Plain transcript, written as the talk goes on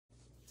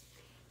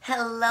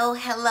Hello,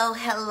 hello,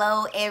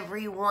 hello,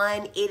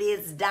 everyone. It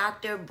is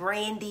Dr.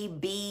 Brandy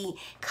B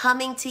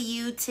coming to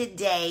you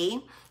today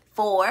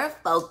for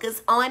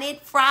Focus on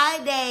It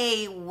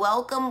Friday.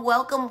 Welcome,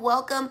 welcome,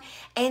 welcome,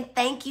 and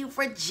thank you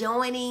for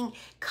joining.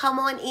 Come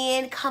on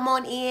in,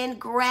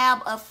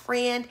 grab a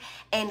friend,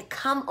 and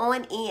come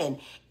on in.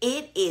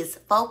 It is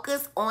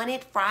Focus on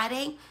It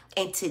Friday.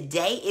 And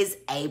today is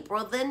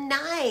April the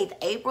 9th.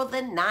 April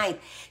the 9th.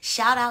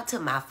 Shout out to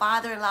my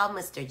father-in-law,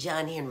 Mr.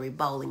 John Henry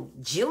Bowling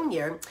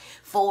Jr.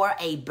 for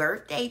a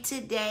birthday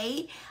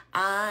today.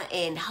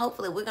 And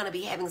hopefully we're going to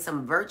be having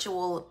some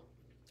virtual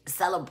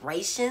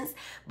celebrations.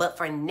 But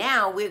for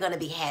now, we're going to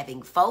be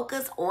having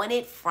Focus on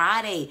It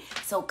Friday.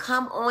 So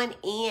come on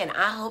in.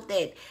 I hope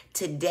that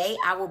today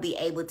I will be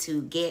able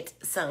to get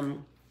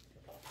some...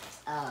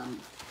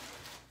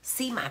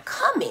 see my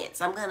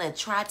comments. I'm gonna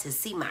try to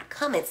see my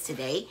comments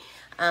today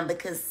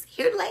because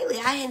here lately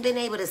I haven't been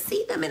able to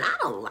see them, and I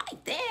don't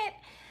like that.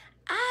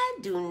 I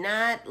do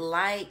not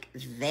like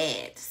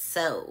that.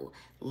 So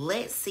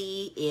let's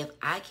see if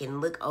I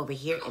can look over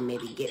here and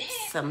maybe get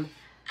some.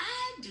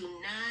 I do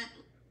not.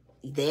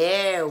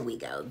 There we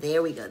go.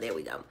 There we go. There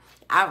we go.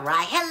 All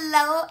right.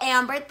 Hello,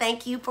 Amber.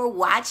 Thank you for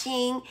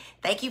watching.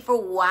 Thank you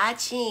for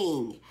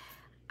watching.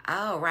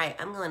 All right.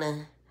 I'm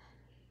gonna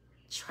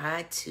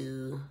try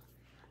to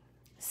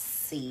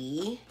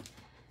see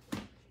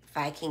if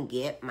I can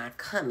get my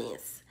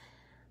comments.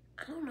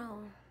 I don't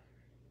know.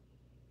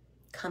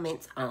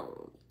 Comments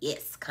on.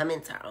 Yes,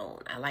 comments are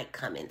on. I like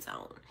comments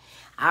on.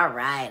 All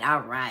right,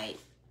 all right.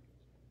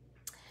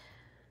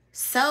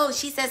 So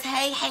she says,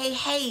 hey, hey,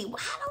 hey. Well,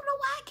 I don't know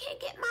why I can't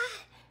get my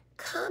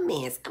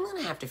comments. I'm going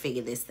to have to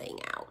figure this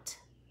thing out.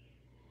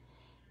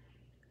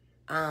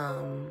 I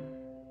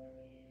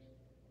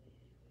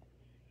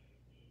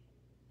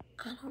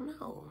don't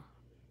know.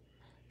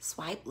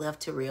 Swipe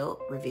left to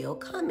reveal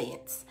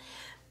comments.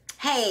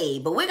 Hey,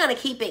 but we're going to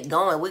keep it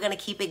going. We're going to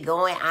keep it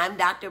going. I'm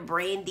Dr.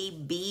 Brandy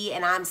B,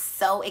 and I'm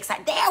so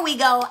excited. There we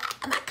go.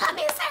 My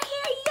comments are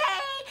here.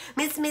 Yay.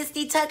 Miss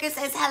Misty Tucker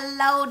says,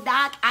 hello,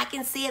 Doc. I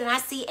can see it, and I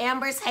see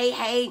Amber's. Hey,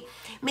 hey.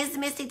 Miss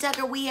Misty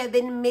Tucker, we have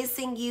been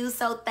missing you,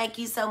 so thank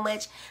you so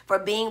much for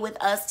being with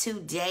us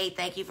today.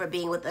 Thank you for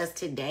being with us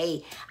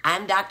today.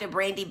 I'm Dr.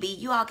 Brandy B.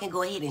 You all can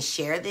go ahead and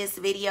share this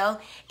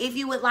video. If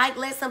you would like,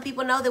 let some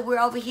people know that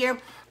we're over here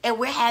and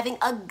we're having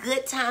a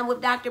good time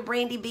with Dr.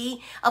 Brandy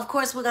B. Of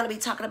course, we're going to be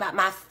talking about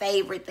my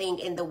favorite thing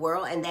in the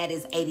world, and that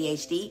is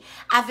ADHD.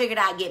 I figured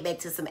I'd get back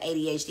to some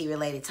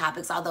ADHD-related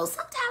topics, although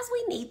sometimes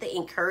we need the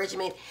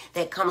encouragement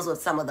that comes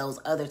with some of those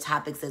other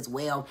topics as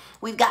well.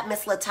 We've got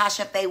Miss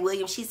Latasha Faye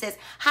Williams. She says,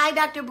 hi,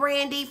 Dr.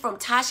 Brandy, from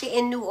Tasha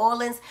in New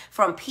Orleans,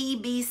 from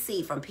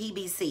PBC,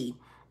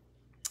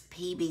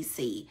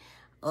 PBC.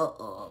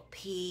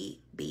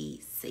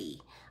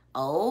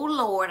 Oh,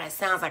 Lord, that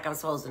sounds like I'm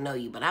supposed to know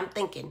you, but I am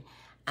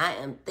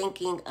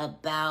thinking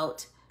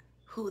about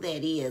who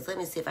that is. Let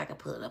me see if I can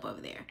pull it up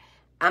over there.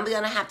 I'm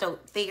going to have to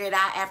figure it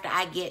out after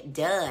I get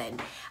done.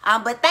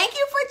 But thank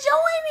you for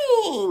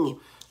joining.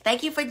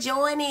 Thank you for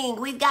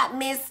joining. We've got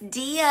Miss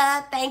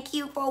Dia. Thank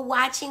you for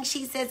watching.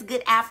 She says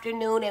good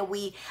afternoon, and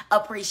we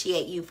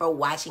appreciate you for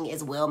watching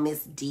as well,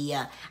 Miss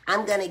Dia.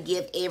 I'm going to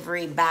give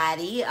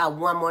everybody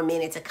one more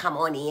minute to come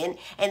on in,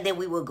 and then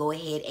we will go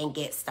ahead and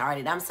get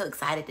started. I'm so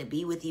excited to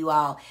be with you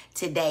all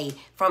today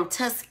from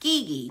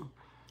Tuskegee.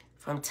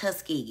 I'm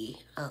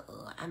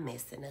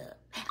messing up.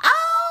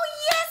 Oh,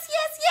 yes,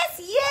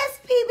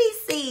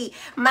 PBC.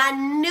 My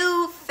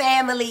new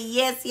family.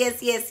 Yes.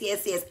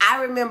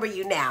 I remember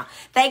you now.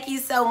 Thank you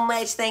so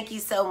much.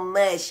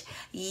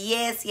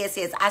 Yes.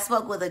 I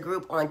spoke with a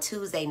group on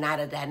Tuesday night,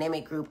 a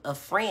dynamic group of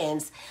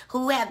friends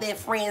who have been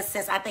friends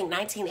since, I think,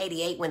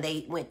 1988 when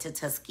they went to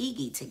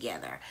Tuskegee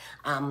together.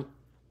 Y'all,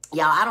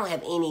 I don't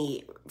have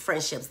any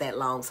friendships that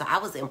long, so I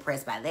was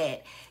impressed by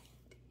that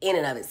in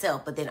and of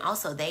itself. But then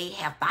also they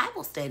have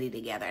Bible study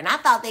together, and I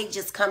thought they'd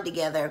just come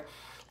together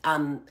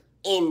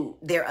in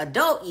their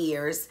adult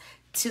years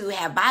to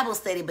have Bible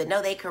study, but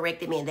no, they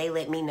corrected me and they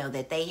let me know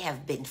that they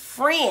have been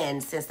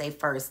friends since they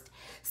first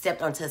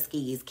stepped on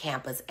Tuskegee's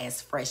campus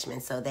as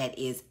freshmen. So that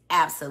is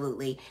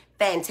absolutely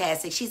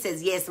fantastic. She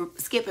says, yes,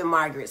 Skip and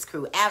Margaret's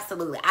crew.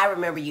 Absolutely. I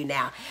remember you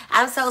now.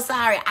 I'm so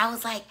sorry. I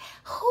was like,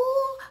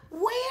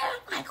 where?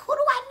 Like, who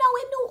do I know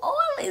in New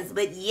Orleans?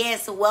 But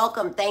yes,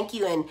 welcome. Thank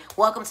you. And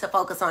welcome to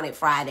Focus on It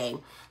Friday.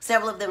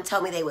 Several of them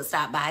told me they would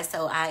stop by,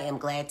 so I am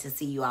glad to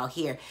see you all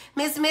here.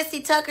 Miss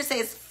Misty Tucker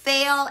says,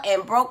 fell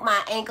and broke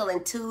my ankle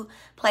in 2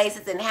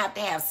 places and have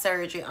to have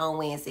surgery on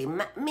Wednesday.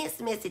 Miss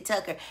Misty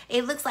Tucker,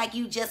 it looks like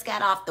you just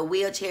got off the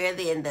wheelchair,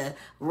 then the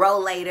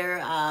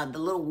rollator, the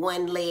little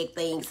one-leg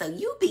thing. So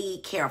you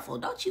be careful.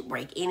 Don't you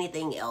break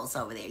anything else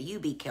over there. You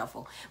be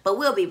careful. But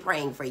we'll be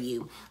praying for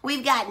you.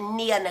 We've got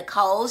Nia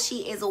Nicole.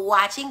 She is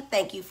watching.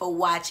 Thank you for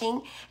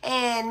watching.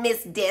 And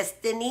Miss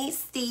Destiny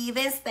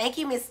Stevens. Thank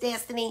you, Miss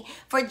Destiny,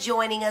 for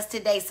joining us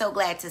today. So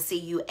glad to see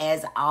you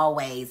as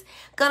always.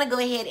 Gonna go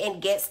ahead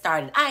and get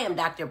started. I am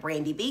Dr.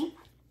 Brandy B.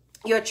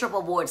 You're a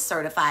triple board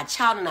certified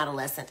child and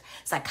adolescent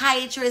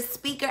psychiatrist,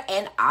 speaker,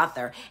 and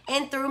author.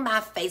 And through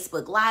my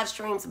Facebook live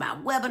streams, my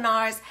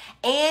webinars,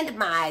 and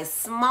my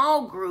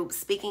small group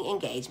speaking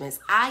engagements,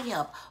 I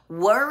help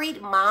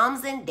worried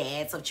moms and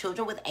dads of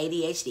children with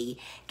ADHD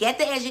get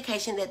the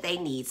education that they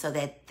need so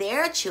that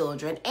their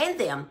children and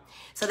them,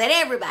 so that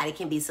everybody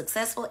can be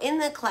successful in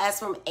the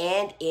classroom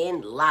and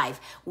in life.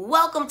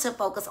 Welcome to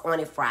Focus On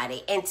It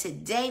Friday. And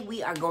today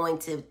we are going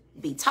to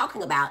be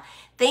talking about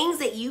things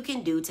that you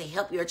can do to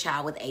help your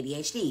child with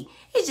ADHD.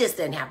 It just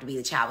doesn't have to be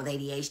the child with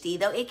ADHD,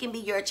 though. It can be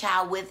your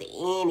child with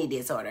any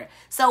disorder.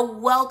 So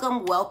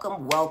welcome,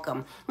 welcome,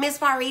 welcome. Miss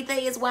Paritha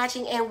is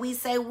watching, and we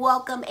say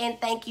welcome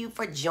and thank you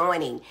for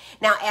joining.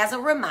 Now, as a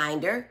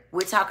reminder,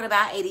 we're talking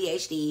about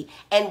ADHD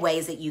and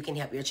ways that you can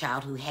help your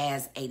child who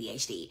has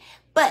ADHD.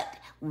 But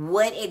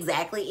what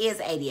exactly is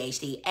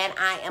ADHD? And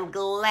I am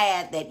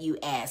glad that you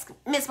asked.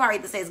 Miss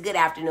Paritha says, good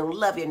afternoon.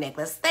 Love your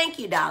necklace. Thank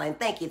you, darling.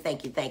 Thank you,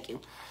 thank you, thank you.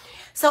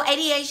 So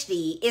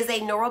ADHD is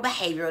a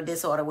neurobehavioral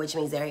disorder, which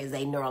means there is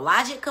a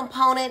neurologic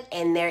component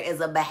and there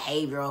is a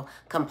behavioral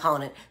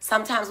component.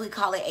 Sometimes we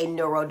call it a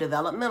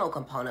neurodevelopmental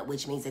component,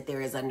 which means that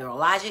there is a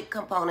neurologic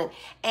component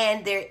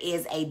and there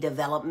is a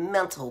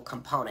developmental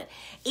component.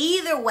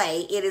 Either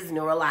way, it is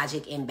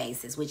neurologic in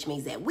basis, which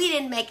means that we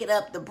didn't make it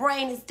up. The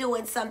brain is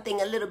doing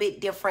something a little bit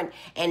different.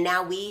 And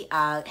now we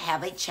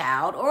have a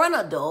child or an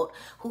adult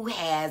who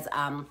has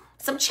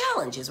some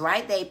challenges,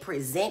 right? They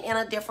present in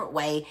a different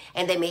way,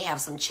 and they may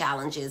have some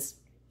challenges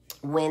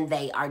when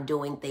they are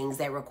doing things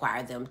that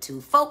require them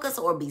to focus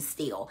or be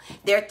still.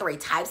 There are three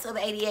types of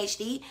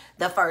ADHD.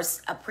 The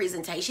first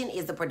presentation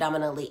is the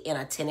predominantly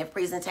inattentive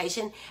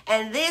presentation,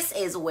 and this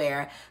is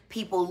where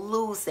people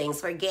lose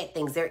things, forget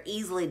things. They're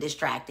easily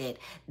distracted.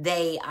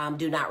 They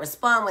do not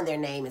respond when their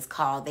name is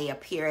called. They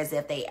appear as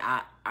if they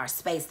are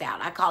spaced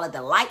out. I call it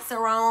the lights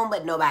are on,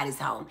 but nobody's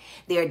home.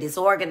 They're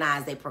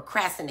disorganized. They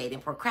procrastinate.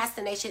 And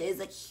procrastination is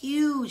a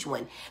huge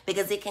one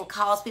because it can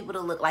cause people to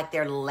look like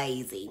they're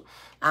lazy.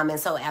 And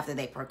so after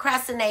they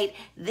procrastinate,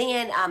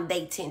 then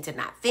they tend to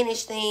not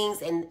finish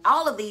things. And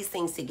all of these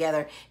things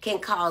together can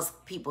cause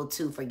people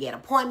to forget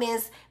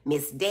appointments,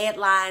 miss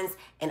deadlines,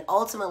 and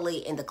ultimately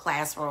in the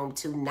classroom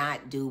to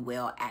not do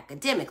well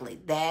academically.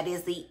 That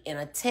is the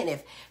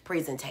inattentive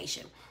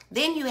presentation.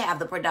 Then you have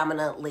the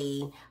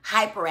predominantly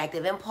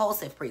hyperactive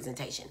impulsive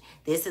presentation.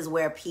 This is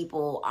where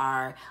people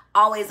are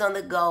always on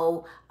the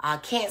go,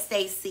 can't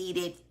stay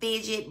seated,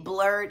 fidget,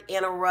 blurt,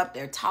 interrupt.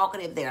 They're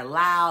talkative, they're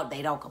loud,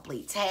 they don't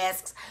complete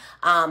tasks.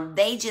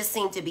 They just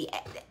seem to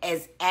act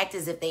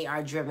as if they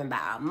are driven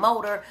by a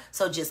motor.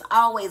 So just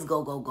always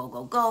go, go, go,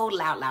 go, go,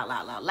 loud, loud,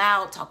 loud, loud,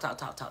 loud, talk, talk,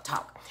 talk, talk,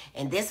 talk.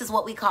 And this is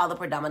what we call the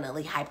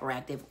predominantly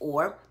hyperactive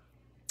or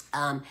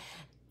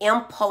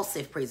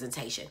impulsive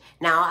presentation.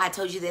 Now, I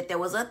told you that there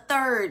was a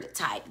third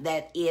type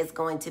that is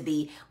going to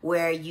be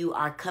where you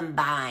are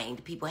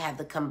combined. People have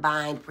the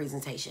combined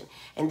presentation.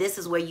 And this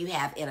is where you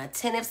have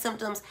inattentive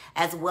symptoms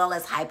as well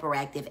as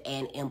hyperactive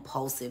and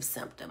impulsive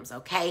symptoms,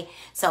 okay?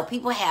 So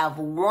people have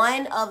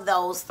one of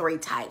those three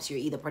types. You're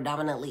either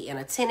predominantly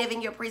inattentive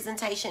in your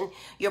presentation,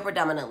 you're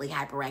predominantly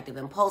hyperactive,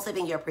 impulsive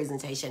in your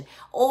presentation,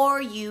 or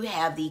you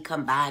have the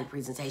combined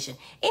presentation.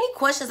 Any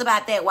questions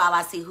about that while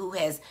I see who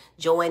has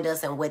joined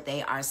us and what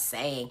they are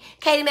saying?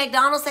 Katie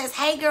McDonald says,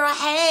 hey girl,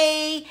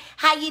 hey,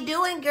 how you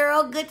doing,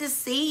 girl? Good to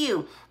see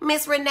you.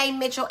 Miss Renee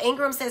Mitchell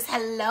Ingram says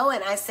hello,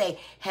 and I say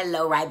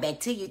hello right back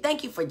to you.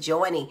 Thank you for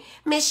joining.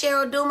 Miss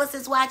Cheryl Dumas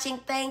is watching.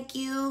 Thank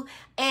you.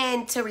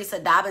 And Teresa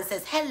Dobbins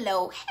says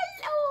hello,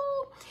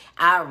 hello.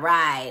 All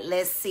right,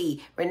 let's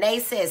see. Renee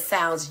says,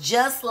 sounds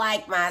just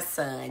like my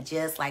son.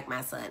 Just like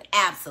my son.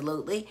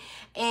 Absolutely.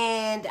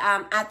 And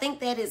I think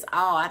that is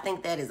all. I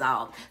think that is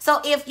all.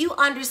 So if you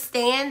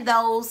understand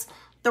those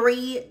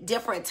three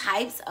different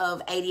types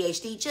of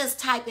ADHD, just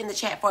type in the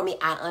chat for me,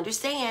 I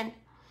understand.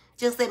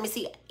 Just let me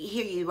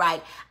hear you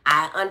right.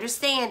 I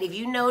understand. If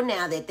you know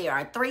now that there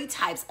are three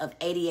types of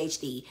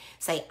ADHD,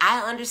 say,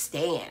 I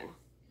understand.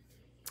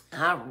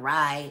 All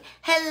right.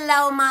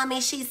 Hello,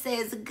 mommy. She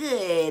says,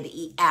 good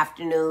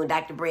afternoon,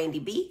 Dr. Brandy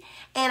B.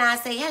 And I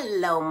say,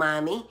 hello,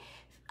 mommy.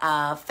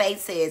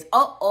 Faith says,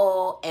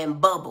 uh-oh, and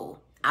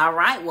bubble. All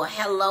right. Well,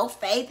 hello,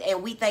 Faith.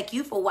 And we thank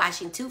you for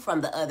watching, too,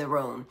 from the other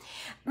room.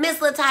 Miss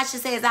Latasha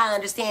says, I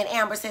understand.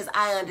 Amber says,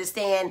 I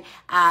understand.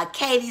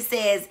 Katie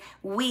says,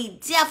 we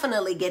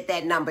definitely get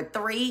that number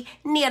 3.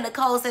 Nia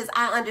Nicole says,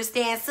 I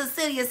understand.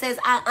 Cecilia says,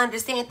 I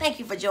understand. Thank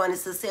you for joining,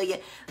 Cecilia.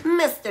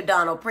 Mr.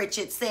 Donald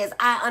Pritchett says,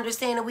 I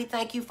understand. And we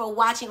thank you for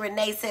watching.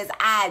 Renee says,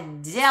 I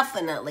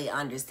definitely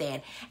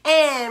understand.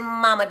 And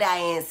Mama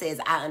Diane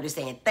says, I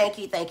understand. Thank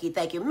you, thank you,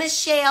 thank you.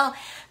 Michelle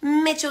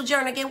Mitchell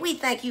Jernigan, we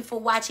thank you for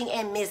watching.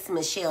 And Miss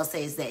Michelle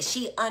says that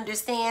she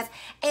understands,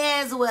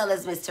 as well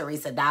as Miss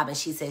Teresa Dobbins.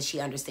 She says she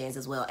understands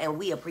as well. And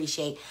we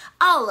appreciate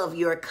all of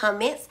your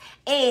comments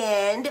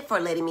and for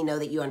letting me know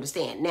that you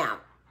understand. Now,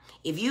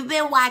 if you've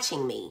been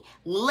watching me,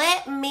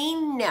 let me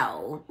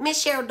know.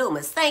 Miss Cheryl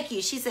Dumas, thank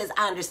you. She says,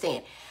 I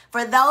understand.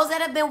 For those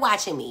that have been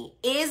watching me,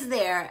 is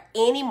there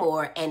any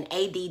more an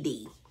ADD?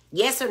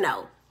 Yes or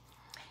no?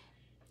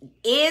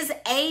 Is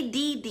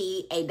ADD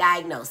a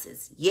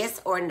diagnosis?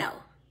 Yes or no?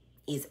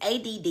 Is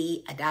ADD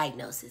a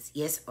diagnosis?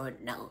 Yes or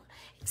no?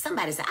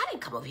 Somebody said, I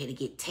didn't come over here to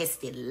get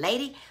tested,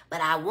 lady,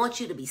 but I want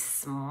you to be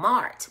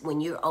smart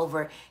when you're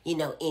over, in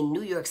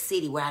New York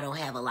City where I don't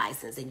have a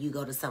license and you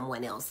go to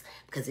someone else.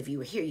 Because if you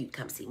were here, you'd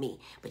come see me.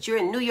 But you're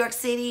in New York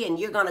City and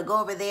you're going to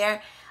go over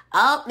there.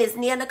 Oh, Miss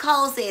Nia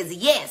Nicole says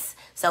yes.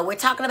 So we're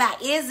talking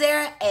about, is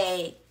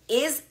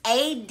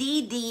ADD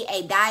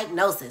a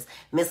diagnosis?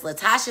 Miss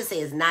Latasha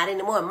says not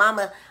anymore.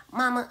 Mama,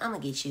 I'm gonna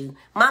get you.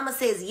 Mama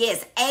says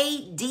yes,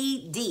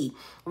 ADD.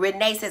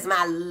 Renee says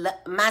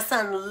my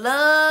son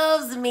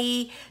loves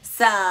me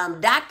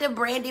some Dr.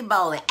 Brandy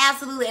Bowling.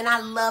 Absolutely, and I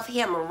love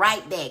him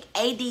right back.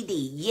 ADD,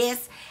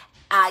 yes,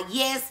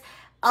 yes.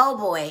 Oh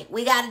boy,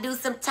 we got to do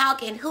some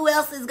talking. Who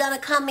else is gonna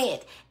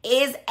comment?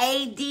 Is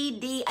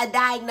ADD a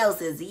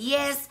diagnosis?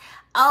 Yes.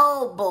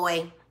 Oh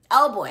boy.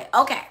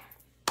 Okay.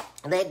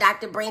 Let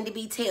Dr. Brandy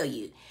B tell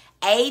you.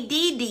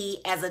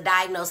 ADD as a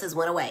diagnosis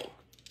went away.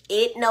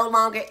 It no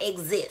longer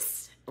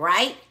exists,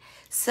 right?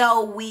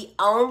 So we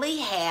only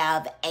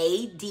have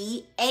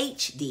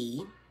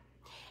ADHD,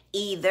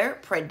 either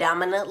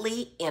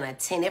predominantly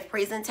inattentive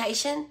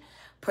presentation,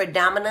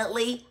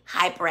 predominantly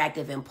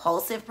hyperactive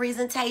impulsive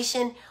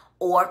presentation,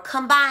 or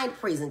combined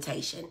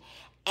presentation.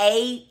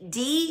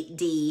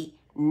 ADD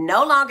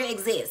no longer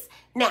exists.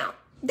 Now,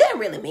 doesn't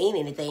really mean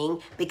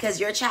anything because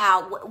your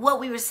child, what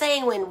we were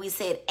saying when we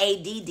said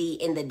ADD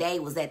in the day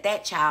was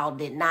that child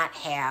did not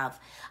have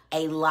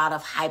a lot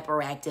of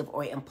hyperactive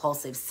or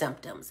impulsive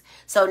symptoms.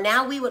 So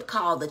now we would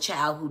call the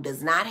child who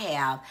does not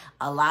have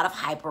a lot of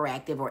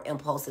hyperactive or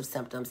impulsive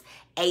symptoms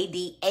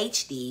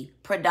ADHD,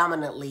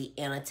 predominantly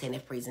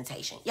inattentive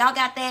presentation. Y'all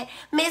got that?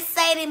 Miss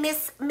Sadie,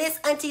 Miss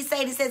Auntie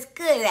Sadie says,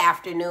 good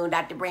afternoon,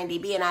 Dr. Brandy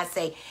B. And I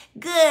say,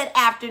 good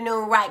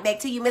afternoon right back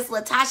to you. Miss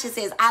Latasha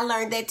says, I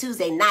learned that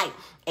Tuesday night.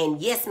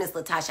 And yes, Miss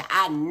Latasha,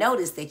 I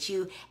noticed that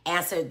you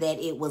answered that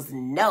it was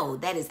no.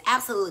 That is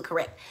absolutely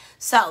correct.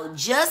 So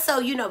just so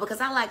you know, because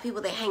I like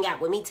people that hang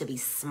out with me to be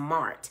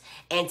smart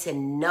and to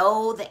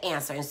know the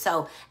answer. And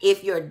so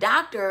if your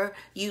doctor,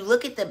 you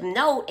look at the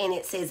note and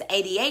it says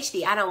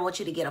ADHD, I don't want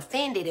you to get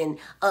offended and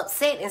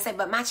upset and say,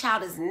 but my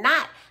child is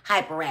not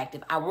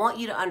hyperactive. I want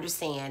you to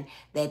understand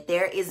that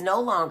there is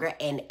no longer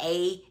an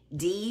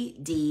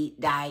ADD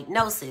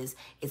diagnosis.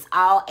 It's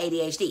all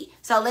ADHD.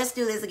 So let's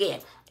do this again.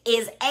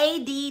 Is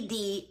ADD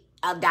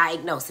a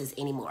diagnosis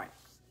anymore?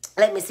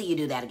 Let me see you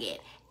do that again.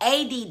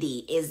 ADD,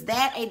 is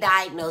that a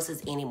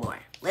diagnosis anymore?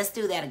 Let's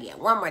do that again.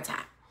 One more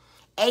time.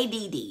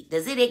 ADD,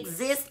 does it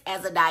exist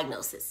as a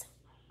diagnosis?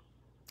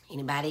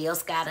 Anybody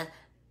else got a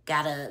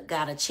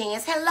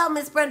chance? Hello,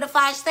 Miss Brenda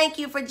Fosh. Thank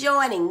you for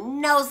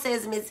joining. No,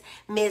 says Miss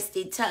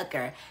Misty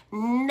Tucker.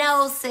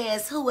 No,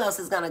 says who else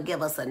is gonna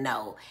give us a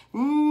no?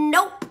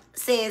 Nope,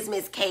 says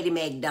Miss Katie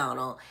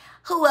McDonald.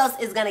 Who else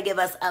is going to give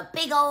us a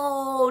big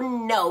old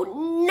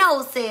no?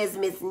 No, says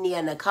Miss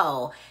Nia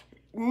Nicole.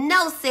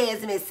 No,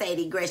 says Miss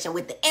Sadie Gresham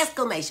with the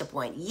exclamation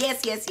point.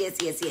 Yes, yes, yes,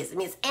 yes, yes.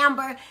 Miss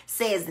Amber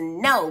says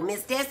no.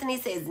 Miss Destiny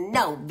says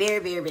no. Very,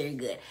 very, very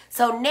good.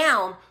 So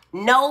now,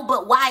 no,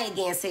 but why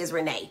again, says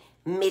Renee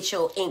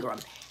Mitchell Ingram.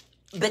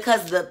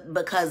 Because the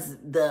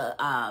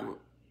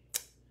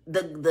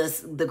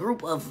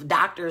group of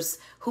doctors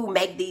who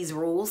make these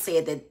rules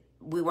said that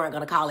we weren't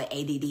going to call it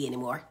ADD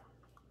anymore.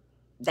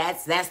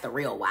 That's the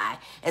real why.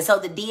 And so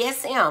the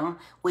DSM,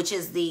 which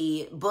is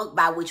the book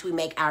by which we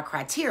make our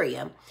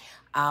criteria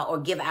or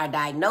give our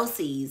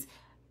diagnoses,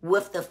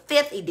 with the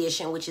 5th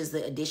edition, which is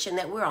the edition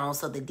that we're on,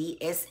 so the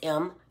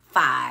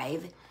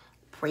DSM-5,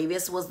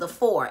 previous was the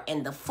 4,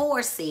 and the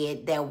 4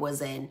 said there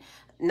was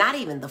not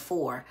even the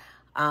 4,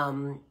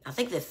 I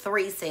think the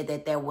 3 said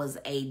that there was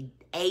a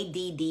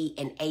ADD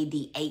and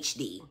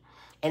ADHD.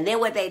 And then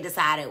what they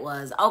decided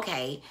was,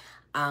 okay,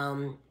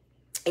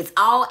 it's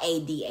all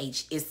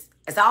ADHD,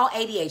 it's all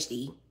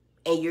ADHD,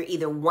 and you're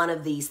either one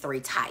of these 3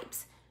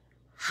 types: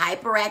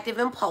 hyperactive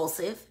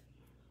impulsive,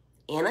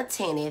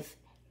 inattentive,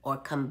 or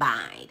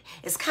combined.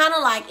 It's kind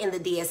of like in the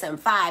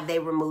DSM-5, they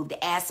removed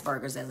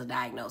Asperger's as a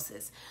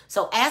diagnosis.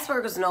 So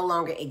Asperger's no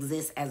longer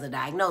exists as a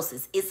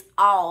diagnosis. It's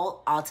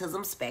all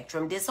autism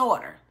spectrum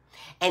disorder.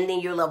 And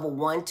then you're level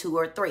 1, 2,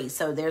 or 3.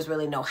 So there's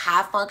really no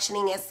high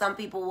functioning, as some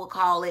people will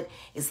call it.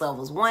 It's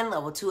levels 1,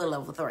 level 2, and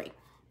level 3.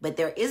 But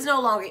there is no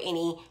longer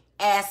any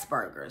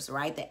Asperger's,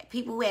 right? The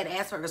people who had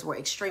Asperger's were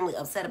extremely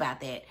upset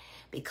about that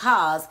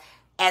because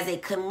as a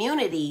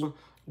community,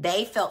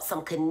 they felt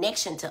some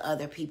connection to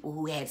other people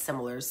who had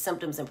similar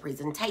symptoms and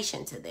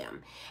presentation to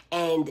them.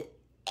 And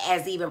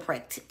as even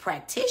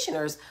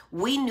practitioners,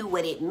 we knew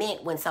what it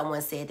meant when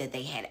someone said that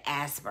they had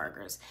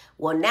Asperger's.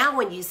 Well, now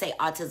when you say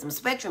autism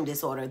spectrum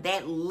disorder,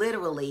 that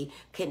literally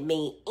can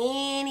mean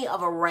any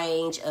of a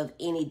range of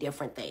any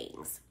different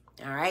things,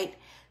 all right?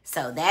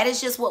 So that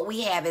is just what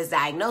we have as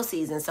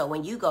diagnoses. And so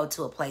when you go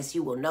to a place,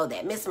 you will know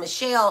that. Miss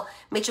Michelle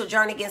Mitchell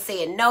Jernigan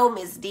said no.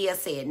 Miss Dia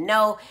said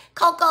no.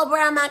 Coco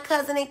Brown, my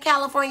cousin in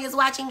California, is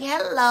watching.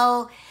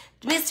 Hello.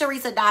 Miss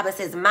Teresa Dobbins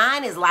says,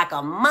 mine is like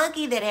a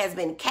monkey that has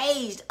been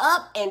caged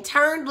up and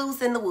turned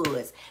loose in the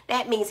woods.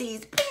 That means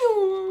he's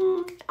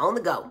on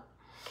the go.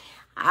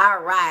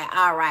 All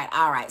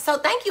right. So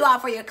thank you all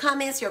for your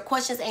comments, your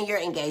questions, and your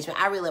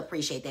engagement. I really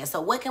appreciate that. So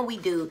what can we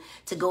do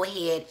to go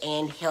ahead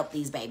and help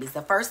these babies?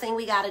 The first thing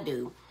we got to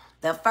do,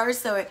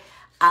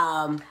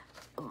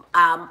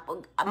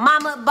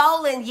 Mama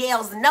Bolin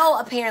yells no,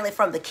 apparently,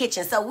 from the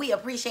kitchen. So we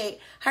appreciate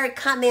her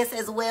comments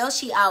as well.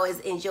 She always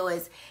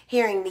enjoys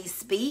hearing me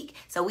speak.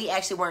 So we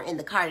actually weren't in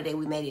the car today.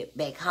 We made it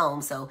back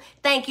home. So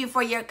thank you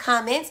for your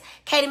comments.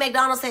 Katie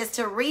McDonald says,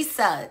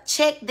 Teresa,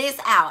 check this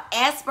out.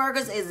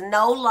 Asperger's is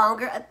no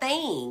longer a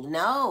thing.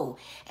 No,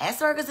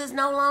 Asperger's is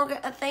no longer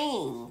a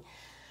thing.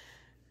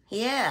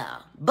 Yeah,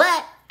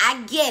 but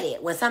I get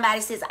it. When somebody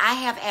says, I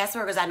have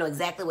Asperger's, I know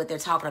exactly what they're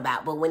talking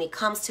about. But when it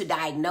comes to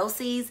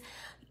diagnoses,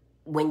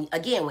 when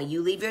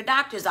you leave your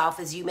doctor's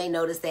office, you may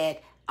notice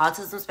that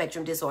autism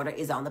spectrum disorder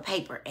is on the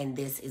paper. And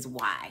this is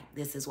why.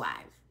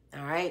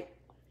 All right.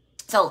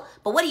 So,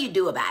 but what do you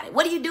do about it?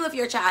 What do you do if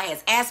your child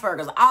has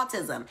Asperger's,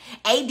 autism,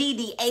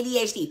 ADD,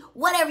 ADHD,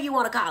 whatever you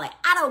want to call it?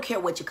 I don't care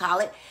what you call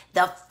it.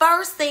 The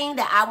first thing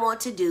that I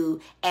want to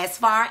do as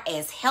far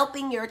as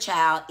helping your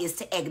child is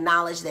to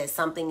acknowledge that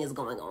something is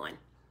going on.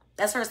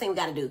 That's the first thing we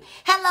got to do.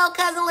 Hello,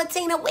 Cousin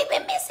Latina. We've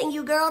been missing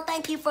you, girl.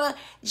 Thank you for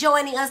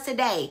joining us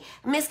today.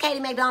 Miss Katie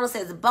McDonald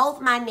says,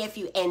 both my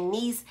nephew and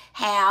niece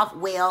have,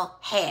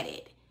 had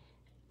it.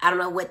 I don't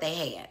know what they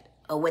had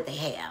or what they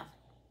have.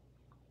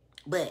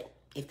 But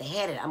if they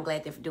had it, I'm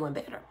glad they're doing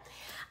better.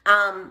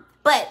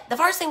 But the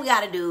first thing we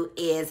got to do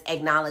is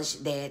acknowledge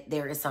that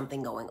there is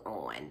something going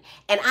on.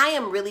 And I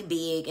am really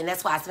big, and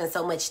that's why I spend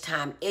so much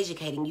time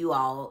educating you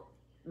all,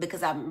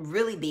 because I'm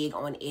really big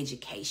on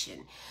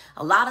education.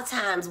 A lot of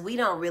times we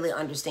don't really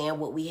understand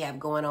what we have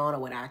going on or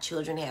what our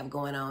children have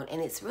going on,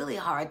 and it's really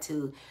hard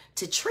to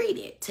treat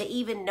it, to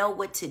even know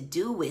what to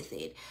do with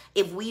it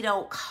if we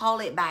don't call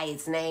it by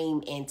its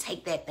name and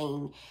take that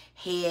thing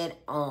head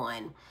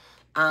on.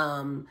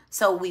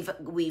 So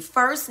we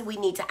first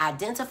need to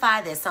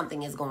identify that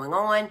something is going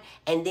on,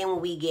 and then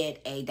when we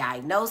get a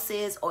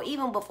diagnosis, or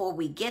even before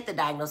we get the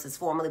diagnosis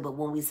formally, but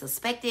when we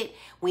suspect it,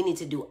 we need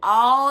to do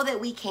all that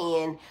we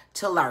can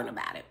to learn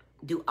about it.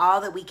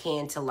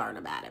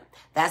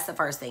 That's the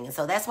first thing. And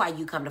so that's why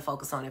you come to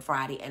Focus on It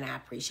Friday, and I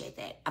appreciate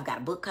that. I've got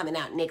a book coming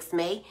out next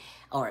May,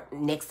 or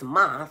next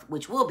month,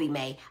 which will be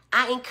May.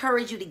 I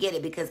encourage you to get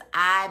it because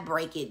I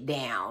break it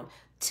down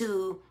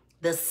to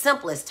the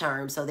simplest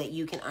terms so that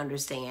you can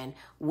understand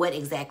what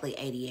exactly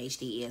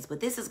ADHD is. But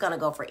this is going to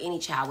go for any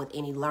child with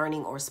any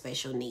learning or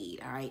special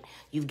need, all right?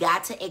 You've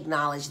got to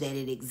acknowledge that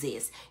it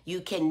exists. You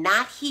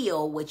cannot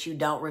heal what you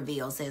don't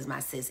reveal, says my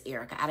sis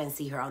Erica. I didn't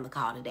see her on the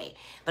call today,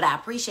 but I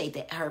appreciate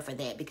her for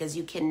that, because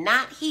you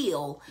cannot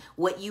heal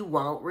what you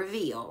won't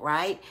reveal,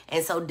 right?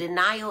 And so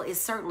denial is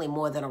certainly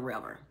more than a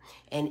river.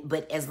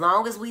 But as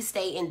long as we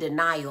stay in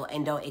denial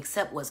and don't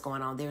accept what's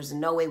going on, there's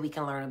no way we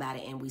can learn about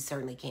it, and we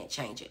certainly can't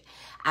change it.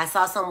 I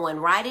saw someone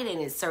write it, and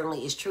it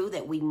certainly is true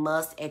that we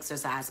must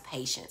exercise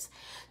patience.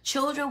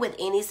 Children with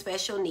any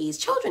special needs,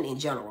 children in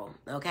general,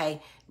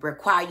 okay,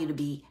 require you to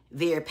be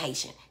very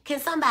patient. Can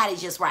somebody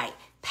just write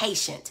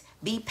patient?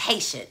 Be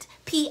patient.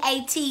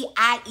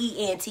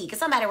 P-A-T-I-E-N-T. Can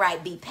somebody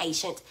write be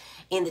patient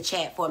in the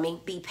chat for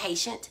me? Be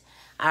patient.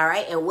 All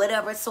right, and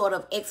whatever sort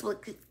of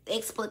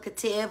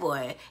explicative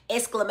or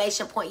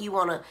exclamation point you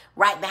want to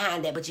write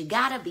behind that, but you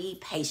got to be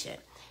patient.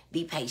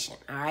 Be patient,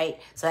 all right?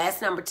 So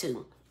that's number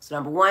 2. So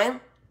number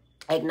 1,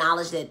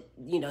 acknowledge that,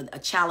 a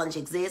challenge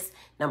exists.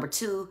 Number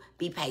 2,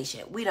 be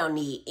patient. We don't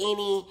need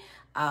any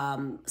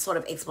sort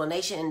of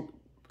explanation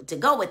to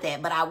go with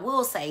that, but I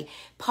will say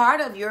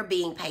part of your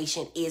being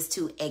patient is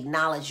to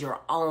acknowledge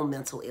your own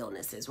mental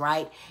illnesses,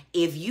 right?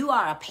 If you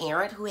are a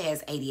parent who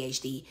has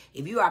ADHD,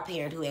 if you are a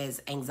parent who has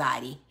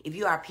anxiety, if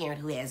you are a parent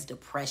who has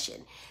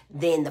depression,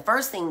 then the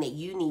first thing that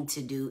you need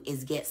to do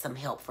is get some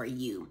help for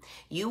you.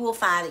 You will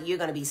find that you're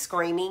going to be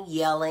screaming,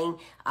 yelling,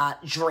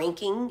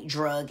 drinking,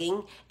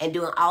 drugging, and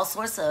doing all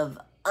sorts of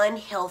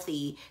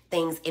unhealthy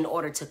things in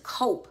order to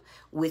cope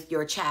with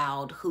your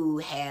child who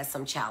has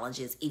some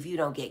challenges if you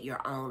don't get your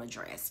own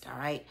addressed, all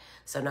right?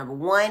 So number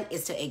 1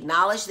 is to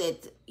acknowledge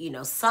that,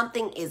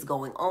 something is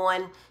going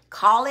on.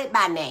 Call it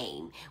by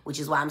name, which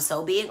is why I'm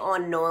so big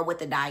on knowing what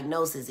the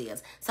diagnosis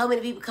is. So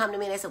many people come to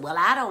me and they say, well,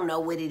 I don't know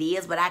what it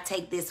is, but I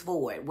take this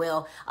for it.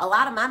 Well, a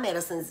lot of my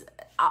medicines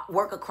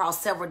work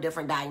across several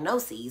different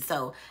diagnoses.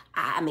 So,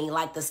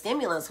 like the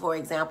stimulants, for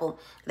example,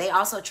 they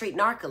also treat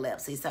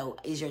narcolepsy. So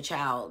is your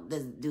child,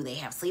 do they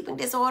have sleeping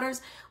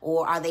disorders,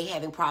 or are they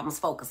having problems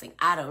focusing?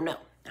 I don't know.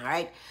 All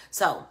right.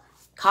 So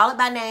call it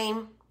by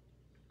name.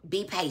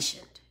 Be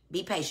patient.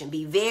 Be patient.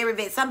 Be very,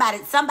 very,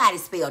 somebody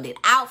spelled it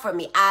out for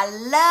me. I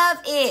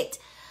love it.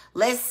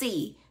 Let's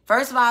see.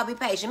 First of all, be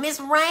patient. Miss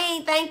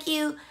Rain, thank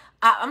you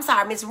I'm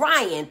sorry, Miss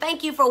Ryan.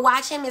 Thank you for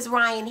watching, Miss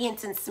Ryan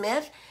Hinton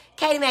Smith.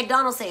 Katie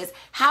McDonald says,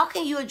 how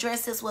can you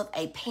address this with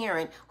a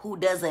parent who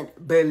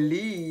doesn't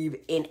believe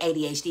in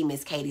ADHD?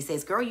 Miss Katie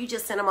says, girl, you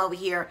just sent them over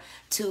here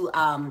to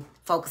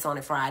Focus on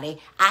It Friday.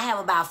 I have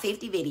about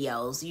 50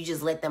 videos. You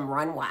just let them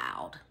run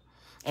wild.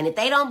 And if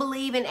they don't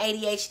believe in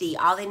ADHD,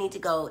 all they need to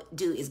go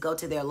do is go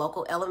to their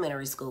local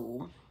elementary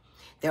school,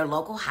 their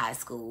local high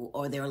school,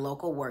 or their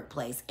local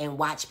workplace and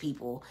watch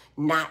people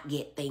not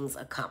get things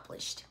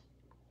accomplished.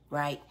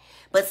 Right?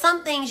 But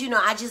some things, you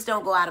know, I just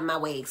don't go out of my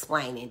way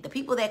explaining. The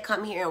people that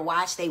come here and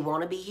watch, they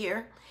want to be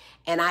here.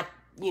 And I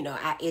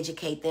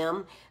educate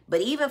them.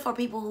 But even for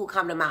people who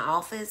come to my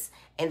office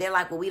and they're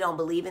like, well, we don't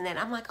believe in that.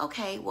 I'm like,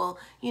 okay, well,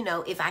 you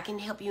know, if I can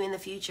help you in the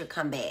future,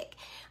 come back.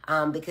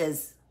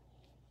 Because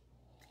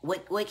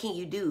what can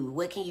you do?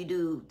 What can you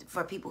do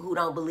for people who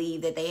don't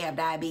believe that they have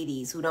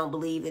diabetes, who don't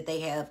believe that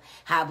they have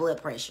high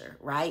blood pressure,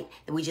 right?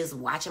 And we just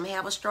watch them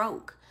have a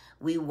stroke.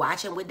 We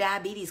watch them with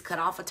diabetes cut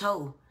off a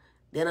toe,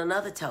 then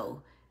another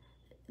toe,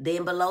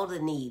 then below the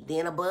knee,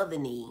 then above the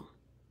knee.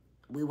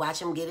 We watch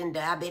them get in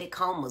diabetic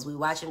comas. We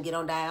watch them get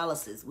on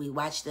dialysis. We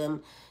watch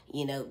them,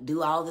 you know,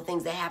 do all the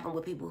things that happen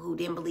with people who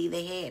didn't believe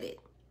they had it.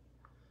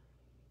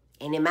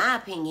 And in my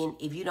opinion,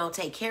 if you don't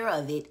take care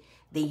of it,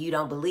 then you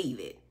don't believe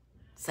it.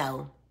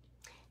 So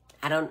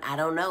I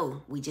don't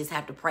know. We just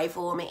have to pray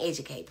for them and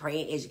educate,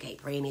 pray and educate,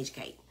 pray and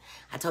educate.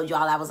 I told you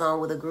all I was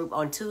on with a group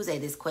on Tuesday.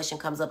 This question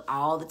comes up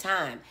all the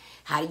time.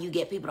 How do you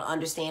get people to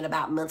understand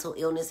about mental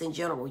illness in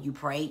general? You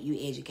pray, you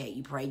educate,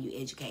 you pray, you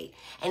educate.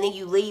 And then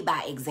you lead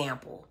by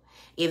example.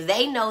 If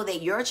they know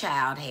that your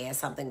child has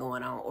something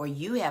going on or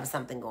you have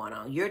something going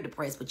on, you're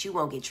depressed, but you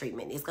won't get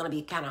treatment. It's going to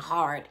be kind of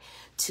hard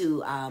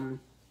to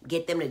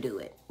get them to do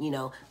it. You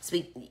know,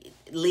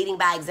 leading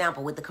by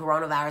example with the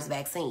coronavirus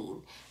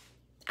vaccine.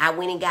 I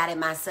went and got it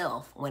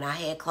myself when I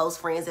had close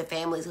friends and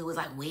families who was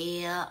like,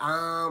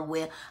 well,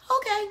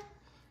 okay.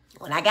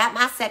 When I got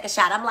my second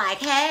shot, I'm like,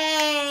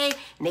 hey,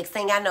 next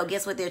thing I know,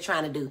 guess what they're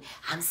trying to do?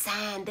 I'm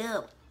signed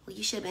up. Well,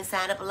 you should have been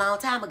signed up a long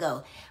time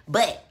ago.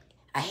 But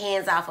a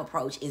hands-off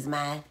approach is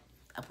my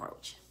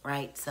approach,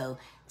 right? So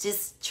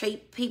just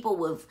treat people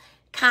with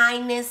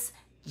kindness,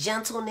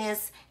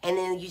 gentleness, and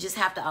then you just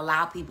have to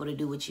allow people to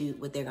do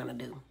what they're going to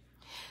do.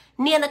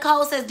 Nia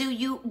Nicole says, do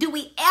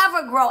we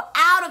ever grow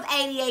out of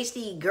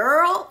ADHD?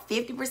 Girl,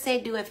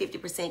 50% do and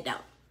 50%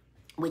 don't.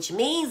 Which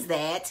means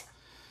that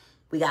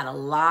we got a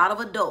lot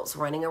of adults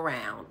running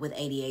around with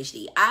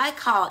ADHD. I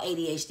call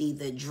ADHD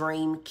the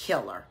dream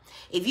killer.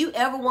 If you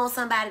ever want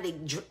somebody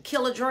to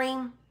kill a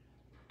dream,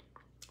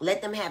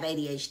 let them have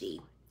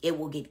ADHD. It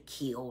will get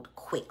killed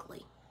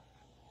quickly.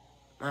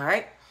 All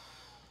right?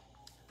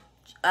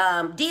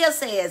 Dia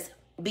says,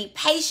 be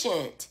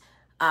patient.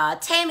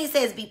 Tammy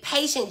says, be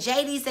patient.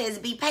 JD says,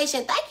 be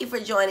patient. Thank you for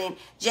joining,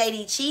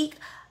 JD Cheek.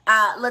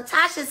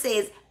 Latasha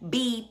says,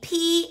 be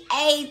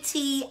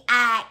P-A-T-I-E-N-T.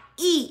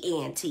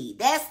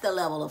 That's the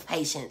level of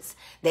patience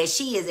that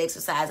she is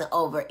exercising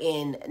over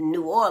in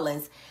New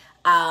Orleans.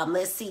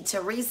 Let's see.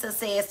 Teresa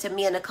says to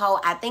me and Nicole,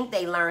 I think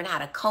they learn how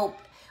to cope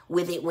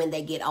with it when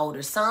they get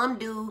older. Some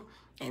do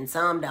and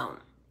some don't.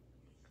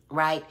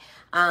 Right?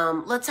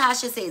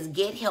 Latasha says,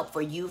 get help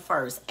for you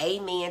first.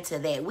 Amen to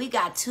that. We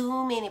got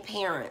too many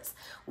parents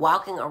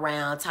walking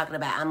around talking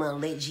about, I'm going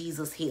to let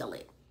Jesus heal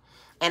it.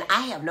 And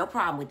I have no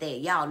problem with that.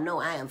 Y'all know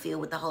I am filled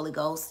with the Holy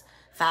Ghost,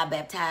 fire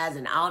baptized,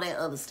 and all that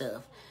other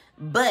stuff.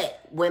 But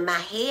when my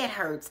head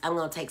hurts, I'm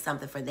going to take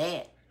something for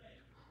that.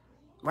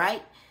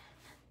 Right?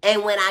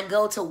 And when I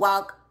go to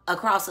walk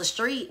across the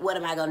street, what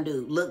am I going to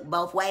do? Look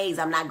both ways.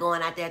 I'm not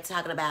going out there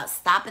talking about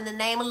stop in the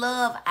name of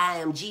love. I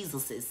am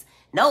Jesus's.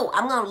 No,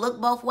 I'm going to look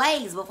both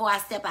ways before I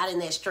step out in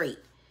that street.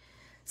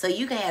 So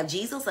you can have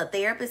Jesus, a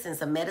therapist, and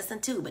some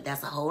medicine too, but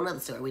that's a whole nother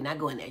story. We're not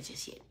going there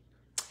just yet.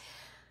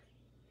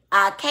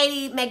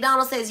 Katie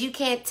McDonald says, you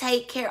can't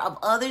take care of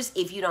others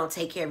if you don't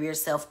take care of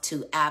yourself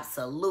too.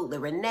 Absolutely.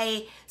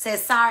 Renee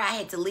says, sorry, I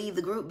had to leave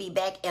the group. Be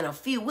back in a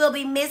few. We'll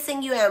be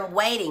missing you and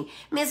waiting.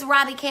 Miss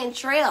Robbie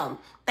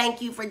Cantrell,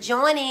 thank you for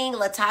joining.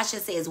 Latasha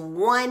says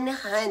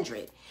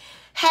 100.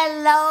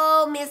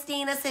 Hello, Miss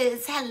Dina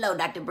says, hello,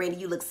 Dr. Brenda.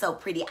 You look so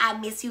pretty. I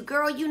miss you.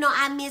 Girl, you know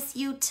I miss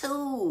you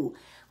too.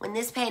 When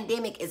this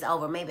pandemic is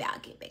over, maybe I'll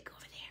get back over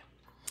there.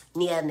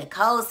 Nia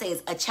Nicole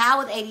says, a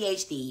child with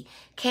ADHD,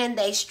 can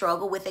they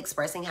struggle with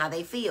expressing how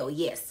they feel?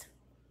 Yes.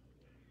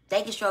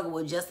 They can struggle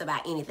with just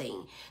about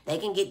anything. They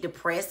can get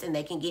depressed and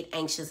they can get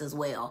anxious as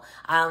well.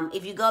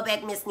 If you go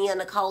back, Miss Nia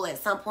Nicole, at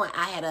some point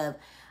I had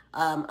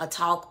a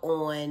talk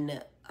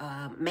on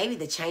maybe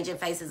the changing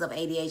faces of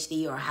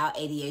ADHD or how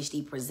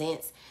ADHD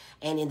presents.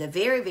 And in the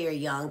very, very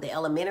young, the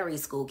elementary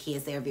school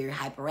kids, they're very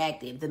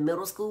hyperactive. The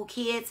middle school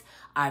kids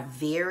are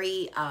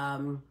very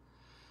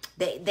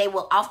They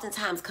will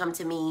oftentimes come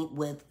to me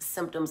with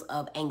symptoms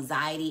of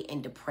anxiety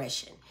and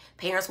depression.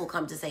 Parents will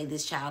come to say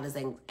this child is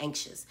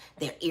anxious.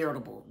 They're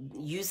irritable.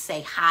 You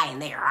say hi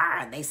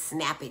and they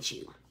snap at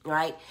you,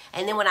 right?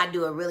 And then when I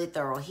do a really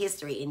thorough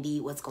history,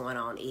 indeed what's going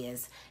on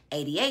is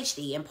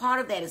ADHD. And part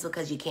of that is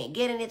because you can't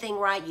get anything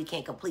right. You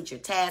can't complete your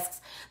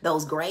tasks.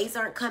 Those grades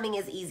aren't coming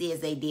as easy as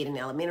they did in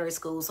elementary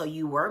school. So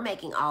you were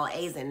making all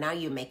A's and now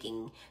you're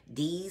making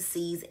D's,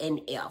 C's,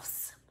 and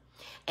F's.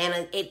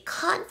 And it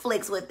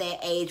conflicts with that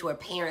age where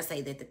parents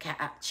say that the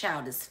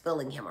child is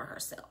feeling him or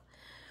herself,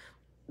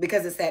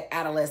 because it's that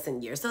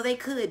adolescent year. So they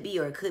could be,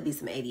 or it could be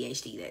some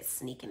ADHD that's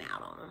sneaking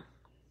out on them.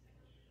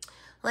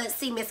 Let's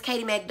see. Miss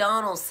Katie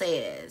McDonald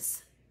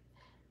says,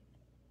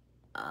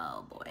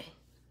 oh boy.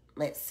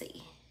 Let's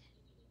see.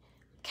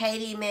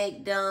 Katie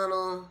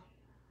McDonald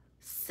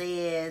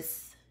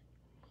says,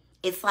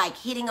 it's like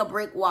hitting a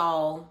brick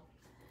wall.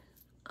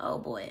 Oh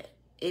boy.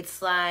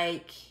 It's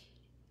like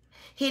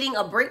hitting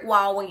a brick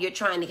wall when you're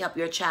trying to help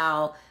your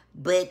child,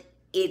 but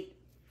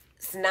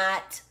it's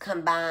not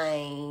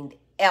combined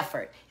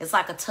effort. It's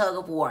like a tug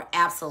of war.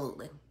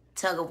 Absolutely.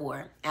 Tug of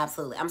war.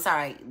 Absolutely. I'm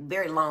sorry.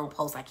 Very long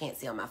post I can't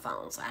see on my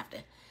phone, so I have to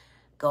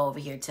go over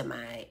here to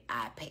my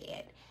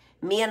iPad.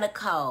 Mia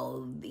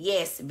Nicole.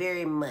 Yes,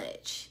 very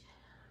much.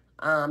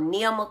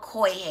 Nia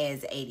McCoy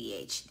has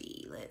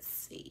ADHD. Let's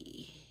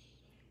see.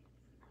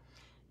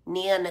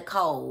 Nia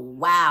Nicole.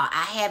 Wow,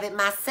 I have it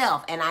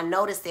myself. And I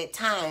noticed at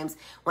times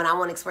when I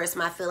want to express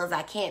my feelings,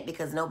 I can't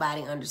because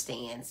nobody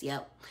understands.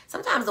 Yep.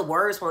 Sometimes the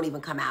words won't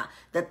even come out.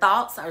 The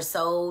thoughts are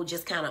so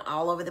just kind of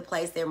all over the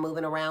place. They're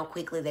moving around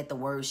quickly that the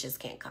words just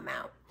can't come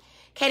out.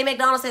 Katie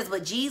McDonald says,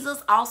 but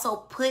Jesus also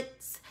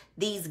puts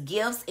these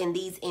gifts in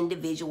these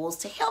individuals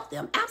to help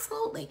them.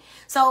 Absolutely.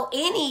 So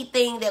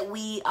anything that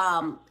we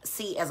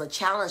see as a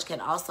challenge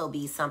can also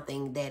be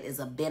something that is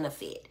a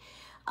benefit.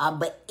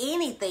 But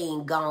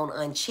anything gone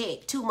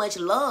unchecked, too much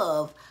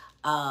love,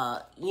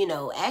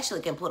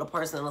 actually can put a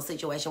person in a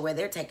situation where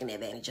they're taken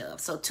advantage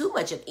of. So too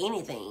much of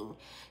anything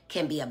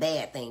can be a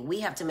bad thing.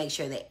 We have to make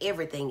sure that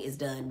everything is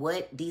done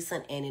what?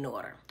 Decent and in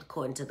order,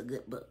 according to the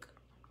good book.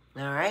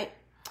 All right.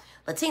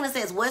 Latina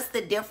says, what's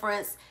the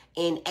difference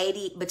between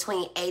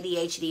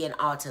ADHD and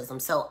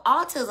autism? So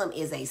autism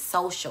is a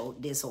social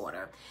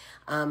disorder.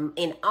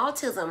 In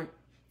autism,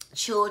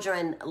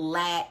 children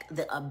lack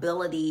the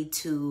ability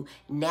to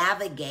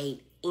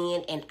navigate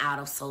in and out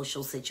of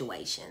social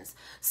situations.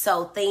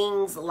 So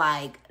things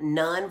like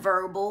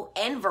nonverbal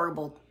and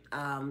verbal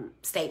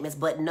statements,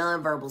 but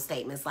nonverbal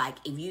statements like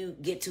if you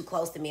get too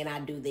close to me and I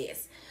do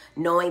this,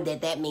 knowing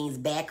that that means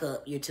back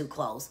up, you're too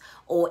close.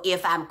 Or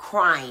if I'm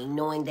crying,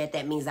 knowing that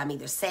that means I'm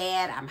either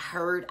sad, I'm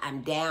hurt,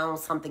 I'm down,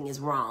 something is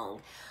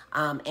wrong.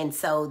 And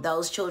so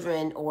those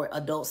children or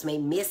adults may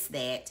miss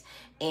that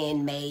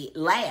and may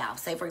laugh.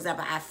 Say, for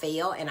example, I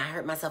fell and I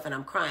hurt myself and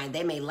I'm crying.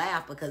 They may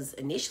laugh because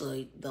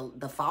initially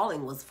the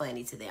falling was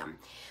funny to them.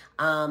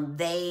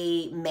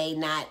 They may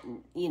not,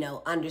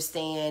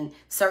 understand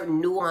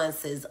certain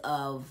nuances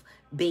of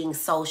being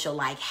social,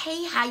 like,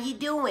 hey, how you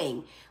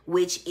doing?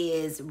 Which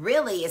is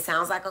really, it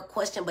sounds like a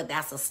question, but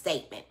that's a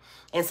statement.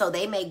 And so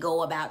they may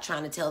go about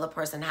trying to tell the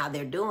person how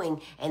they're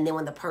doing. And then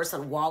when the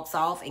person walks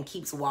off and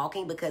keeps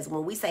walking, because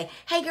when we say,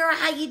 hey girl,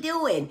 how you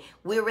doing?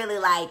 We're really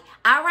like,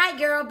 all right,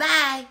 girl,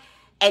 bye.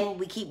 And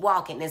we keep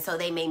walking. And so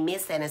they may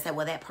miss that and say,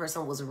 well, that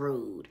person was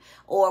rude.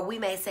 Or we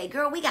may say,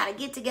 girl, we got to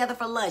get together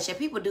for lunch. And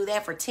people do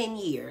that for 10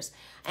 years.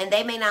 And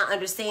they may not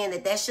understand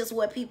that that's just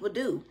what people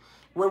do.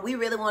 When we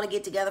really want to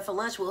get together for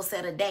lunch, we'll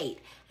set a date.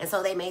 And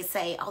so they may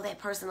say, oh, that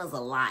person is a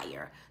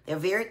liar. They're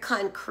very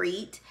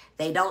concrete.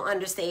 They don't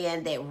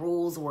understand that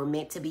rules were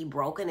meant to be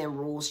broken and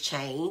rules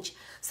change,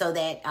 so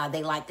that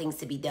they like things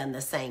to be done the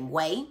same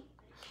way,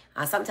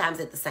 sometimes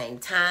at the same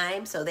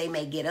time. So they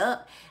may get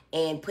up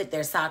and put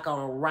their sock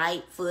on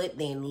right foot,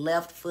 then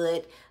left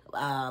foot,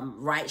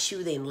 right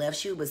shoe, then left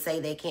shoe, but say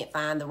they can't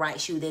find the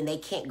right shoe, then they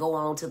can't go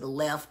on to the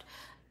left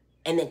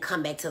and then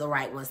come back to the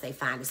right once they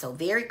find it. So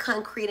very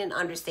concrete in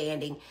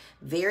understanding,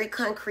 very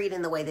concrete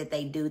in the way that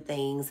they do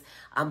things,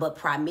 but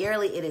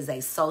primarily it is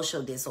a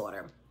social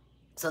disorder.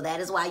 So that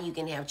is why you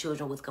can have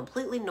children with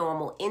completely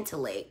normal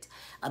intellect,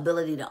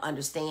 ability to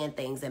understand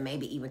things and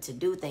maybe even to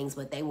do things,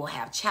 but they will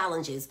have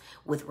challenges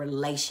with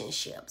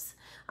relationships.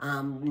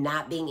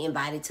 Not being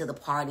invited to the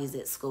parties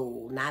at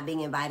school, not being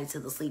invited to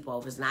the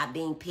sleepovers, not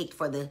being picked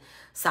for the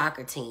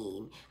soccer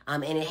team,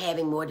 and it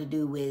having more to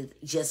do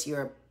with just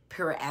your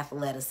pure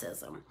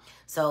athleticism.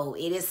 So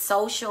it is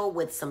social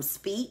with some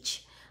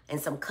speech and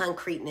some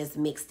concreteness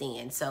mixed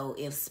in. So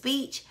if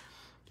speech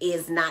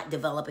is not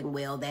developing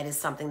well, that is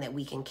something that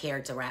we can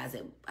characterize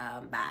it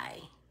by.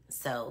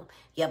 So,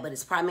 yeah, but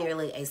it's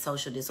primarily a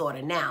social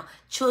disorder. Now,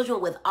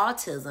 children with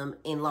autism,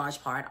 in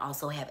large part,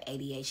 also have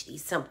ADHD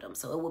symptoms.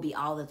 So it will be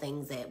all the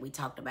things that we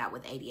talked about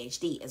with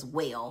ADHD as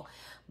well.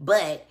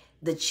 But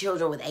the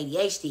children with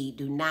ADHD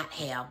do not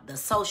have the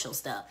social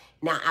stuff.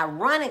 Now,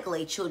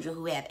 ironically, children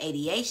who have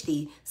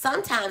ADHD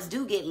sometimes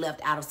do get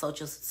left out of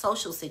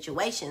social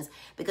situations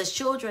because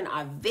children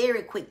are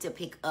very quick to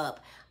pick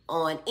up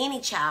on any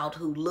child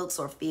who looks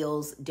or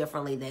feels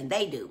differently than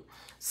they do.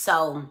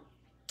 So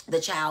the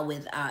child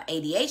with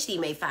ADHD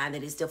may find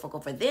that it's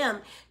difficult for them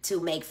to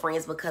make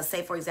friends because,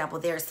 say, for example,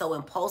 they're so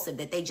impulsive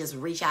that they just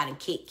reach out and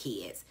kick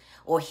kids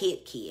or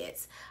hit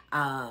kids,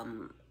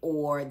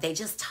 or they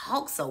just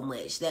talk so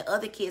much that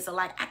other kids are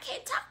like, I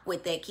can't talk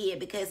with that kid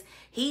because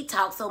he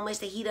talks so much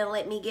that he doesn't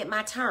let me get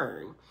my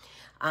turn.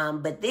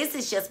 But this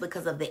is just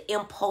because of the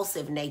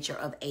impulsive nature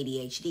of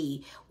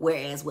ADHD,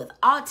 whereas with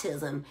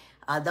autism,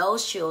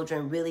 those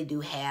children really do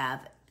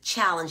have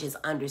challenges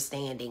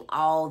understanding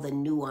all the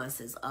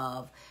nuances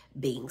of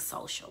being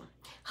social.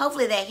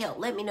 Hopefully that helped.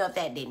 Let me know if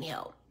that didn't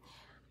help.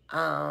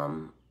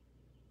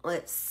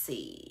 Let's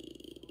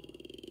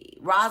see.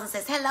 Rosa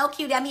says, hello,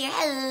 cute. I'm here.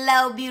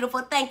 Hello, beautiful.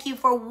 Thank you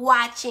for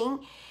watching.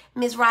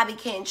 Miss Robbie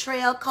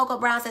Cantrell. Coco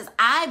Brown says,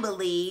 I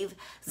believe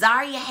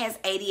Zaria has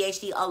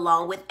ADHD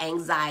along with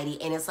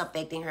anxiety and it's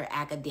affecting her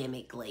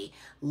academically.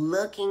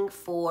 Looking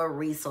for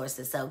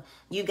resources. So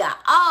you got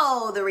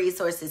all the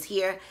resources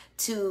here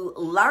to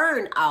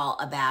learn all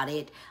about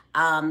it.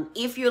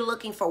 If you're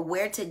looking for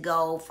where to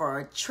go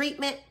for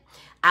treatment,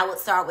 I would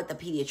start with the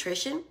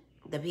pediatrician.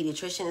 The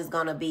pediatrician is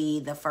going to be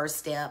the first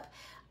step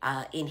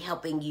in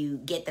helping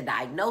you get the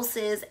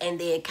diagnosis and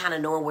then kind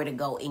of knowing where to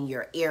go in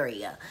your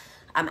area.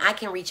 I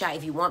can reach out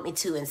if you want me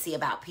to and see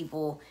about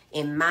people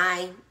in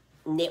my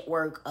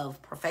network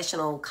of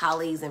professional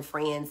colleagues and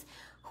friends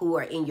who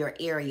are in your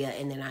area,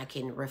 and then I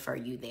can refer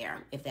you there.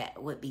 If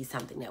that would be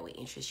something that would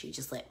interest you,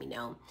 just let me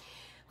know.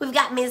 We've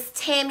got Miss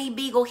Tammy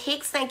Beagle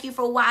Hicks. Thank you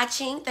for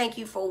watching. Thank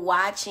you for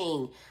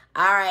watching.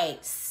 All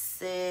right,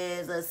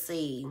 says, let's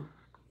see.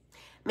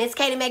 Miss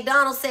Katie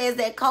McDonald says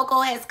that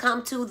Coco has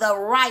come to the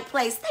right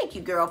place. Thank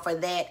you, girl, for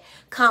that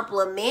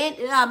compliment.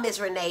 Miss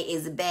Renee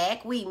is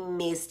back. We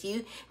missed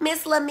you.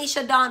 Miss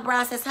Lamisha Dawn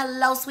Brown says,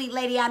 hello, sweet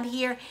lady. I'm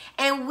here,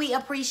 and we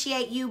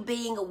appreciate you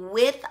being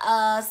with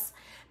us.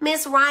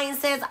 Miss Ryan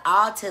says,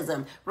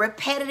 autism,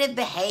 repetitive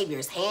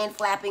behaviors, hand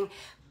flapping,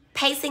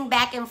 pacing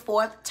back and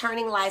forth,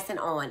 turning lights and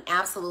on.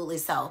 Absolutely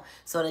so.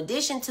 So in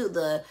addition to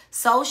the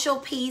social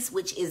piece,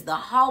 which is the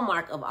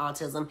hallmark of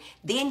autism,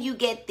 then you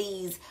get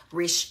these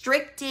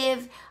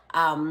restrictive,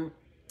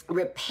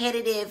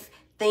 repetitive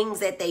things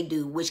that they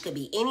do, which could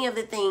be any of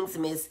the things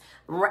Miss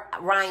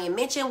Ryan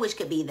mentioned, which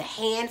could be the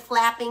hand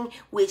flapping,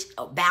 which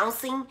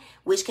bouncing,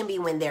 which can be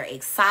when they're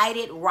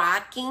excited,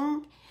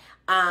 rocking.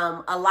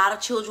 A lot of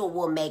children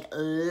will make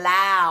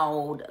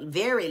loud,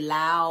 very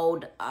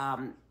loud,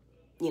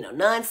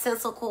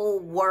 nonsensical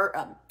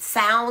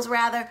sounds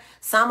rather.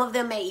 Some of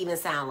them may even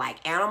sound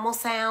like animal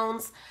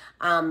sounds.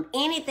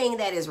 Anything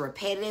that is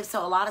repetitive.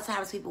 So a lot of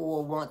times people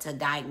will want to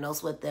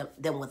diagnose with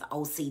them with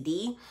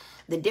OCD.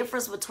 The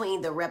difference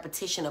between the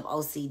repetition of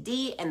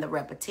OCD and the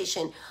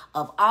repetition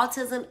of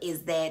autism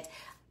is that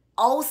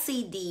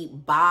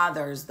OCD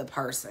bothers the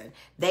person.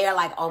 They are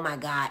like, oh my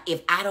God,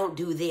 if I don't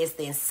do this,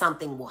 then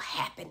something will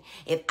happen.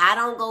 If I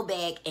don't go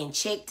back and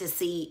check to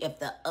see if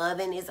the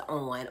oven is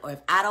on, or if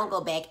I don't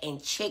go back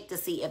and check to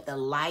see if the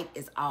light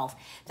is off,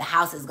 the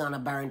house is going to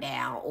burn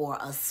down, or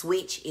a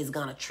switch is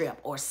going to trip,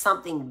 or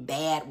something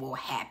bad will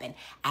happen.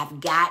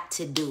 I've got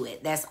to do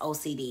it. That's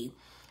OCD.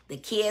 The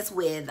kids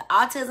with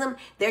autism,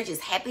 they're just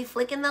happy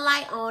flicking the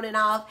light on and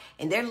off,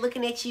 and they're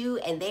looking at you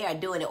and they are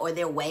doing it, or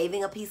they're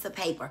waving a piece of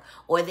paper,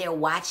 or they're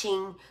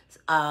watching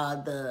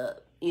the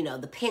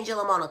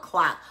pendulum on a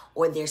clock,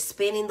 or they're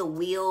spinning the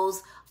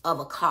wheels of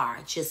a car,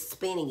 just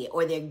spinning it,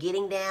 or they're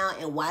getting down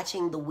and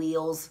watching the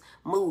wheels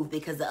move.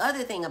 Because the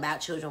other thing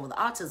about children with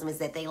autism is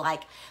that they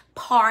like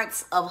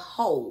parts of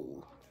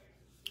whole.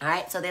 All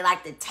right, so they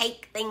like to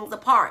take things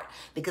apart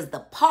because the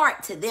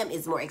part to them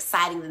is more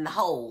exciting than the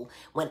whole.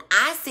 When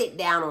I sit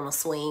down on a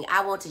swing,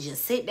 I want to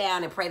just sit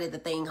down and pray that the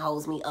thing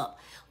holds me up.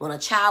 When a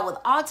child with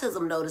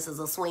autism notices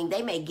a swing,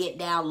 they may get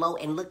down low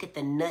and look at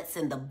the nuts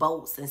and the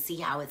bolts and see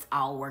how it's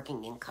all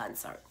working in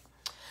concert.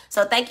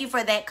 So thank you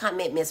for that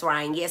comment, Miss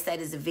Ryan. Yes, that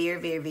is a very,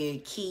 very, very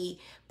key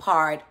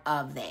part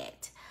of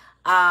that.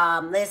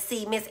 Let's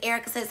see. Miss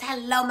Erica says,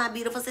 hello, my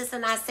beautiful sis.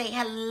 And I say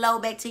hello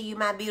back to you,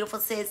 my beautiful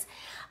sis.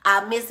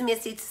 Miss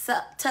Missy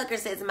Tucker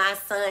says, my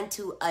son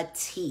to a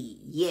T.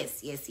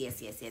 Yes.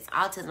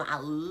 Autism. I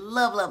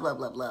love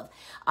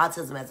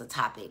autism as a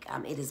topic.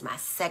 It is my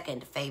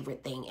second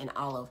favorite thing in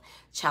all of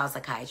child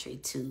psychiatry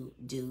to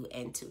do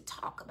and to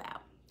talk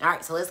about. All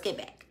right, so let's get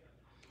back.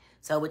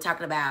 So we're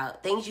talking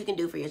about things you can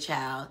do for your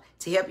child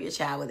to help your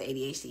child with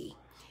ADHD.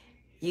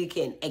 You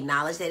can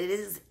acknowledge that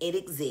it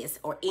exists,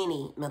 or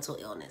any mental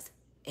illness.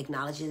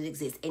 Acknowledge that it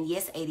exists. And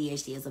yes,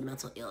 ADHD is a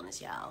mental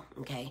illness, y'all.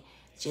 Okay?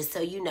 Just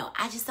so you know.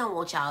 I just don't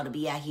want y'all to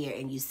be out here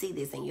and you see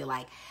this and you're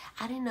like,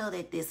 I didn't know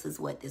that this is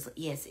what this...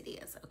 Yes, it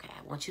is. Okay?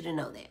 I want you to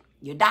know that.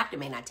 Your doctor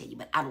may not tell you,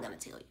 but I'm going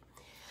to tell you.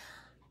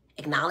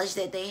 Acknowledge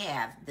that they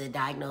have the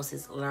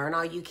diagnosis. Learn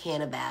all you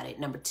can about it.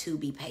 Number 2,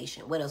 be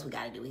patient. What else we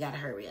got to do? We got to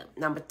hurry up.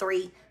 Number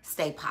 3,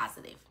 stay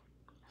positive.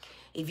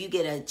 If you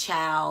get a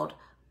child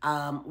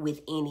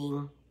with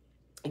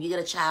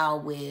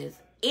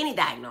any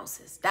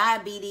diagnosis,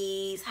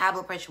 diabetes, high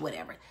blood pressure,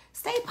 whatever,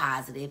 stay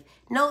positive.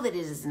 Know that it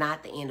is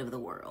not the end of the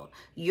world.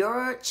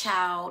 Your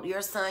child,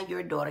 your son,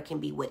 your daughter can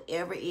be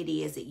whatever it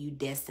is that you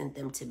destined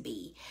them to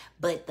be.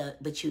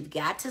 But you've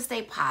got to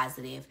stay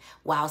positive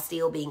while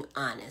still being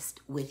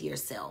honest with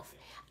yourself.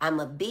 I'm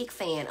a big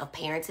fan of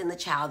parenting the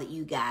child that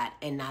you got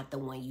and not the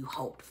one you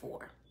hoped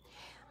for.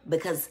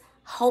 Because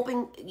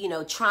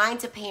trying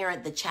to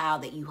parent the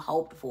child that you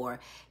hoped for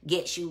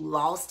gets you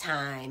lost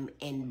time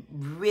and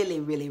really,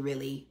 really,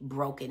 really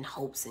broken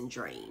hopes and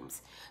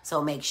dreams.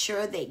 So make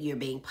sure that you're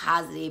being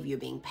positive, you're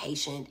being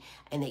patient,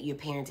 and that you're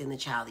parenting the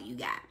child that you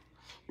got.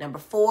 Number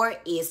 4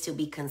 is to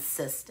be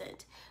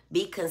consistent.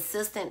 Be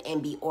consistent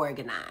and be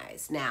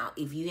organized. Now,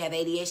 if you have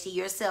ADHD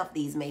yourself,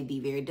 these may be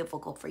very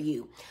difficult for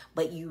you,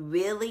 but you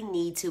really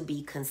need to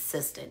be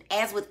consistent.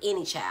 As with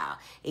any child,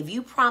 if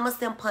you promise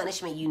them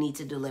punishment, you need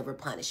to deliver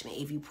punishment.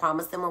 If you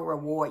promise them a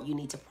reward, you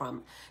need to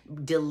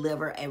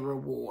deliver a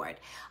reward.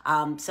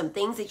 Some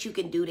things that you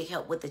can do to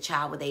help with the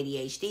child with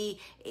ADHD,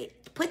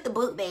 put the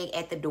book bag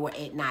at the door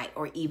at night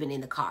or even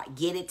in the car.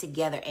 Get it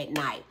together at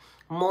night.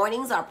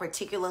 Mornings are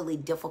particularly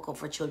difficult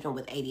for children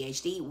with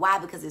ADHD. Why?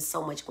 Because there's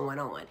so much going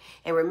on.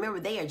 And remember,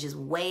 they are just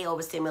way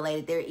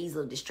overstimulated. They're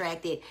easily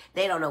distracted.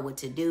 They don't know what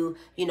to do.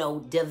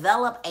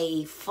 Develop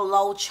a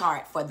flow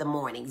chart for the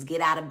mornings. Get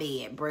out of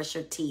bed, brush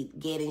your teeth,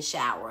 get in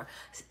shower,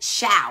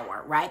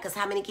 right? Because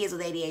how many kids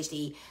with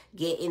ADHD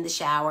get in the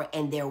shower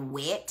and they're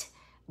wet,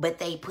 but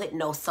they put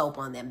no soap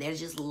on them? They're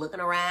just looking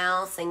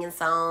around, singing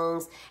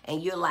songs,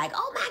 and you're like,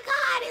 oh my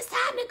God, it's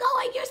time to go,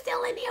 and you're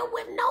still in here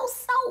with no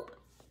soap.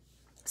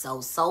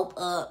 So soap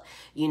up,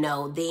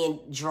 then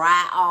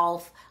dry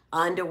off,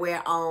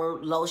 underwear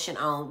on, lotion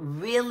on,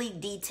 really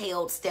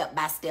detailed step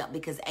by step,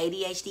 because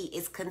ADHD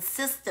is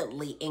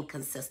consistently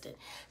inconsistent.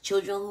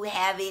 Children who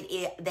have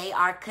it, they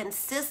are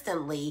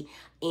consistently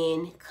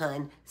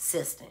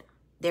inconsistent.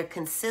 They're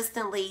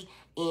consistently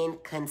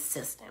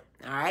inconsistent,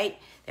 all right?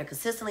 They're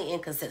consistently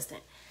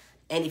inconsistent.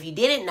 And if you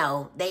didn't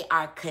know, they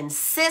are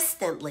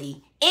inconsistent.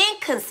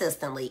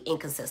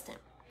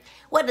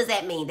 What does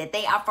that mean? That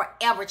they are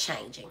forever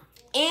changing.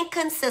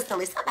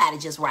 Inconsistently. Somebody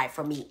just write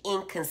for me.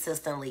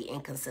 Inconsistently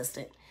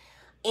inconsistent.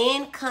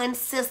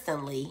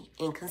 Inconsistently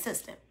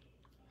inconsistent.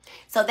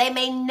 So they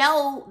may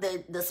know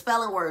the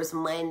spelling words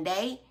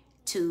Monday,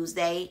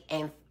 Tuesday,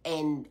 and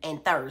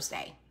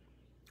Thursday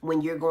when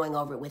you're going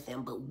over it with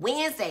them. But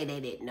Wednesday they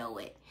didn't know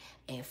it.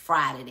 And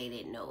Friday they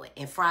didn't know it.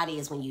 And Friday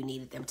is when you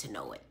needed them to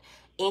know it.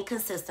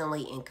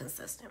 Inconsistently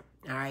inconsistent.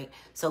 All right.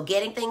 So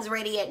getting things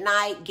ready at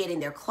night, getting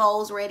their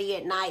clothes ready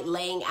at night,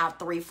 laying out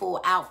 3 full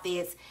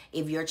outfits.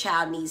 If your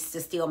child needs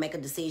to still make a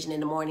decision in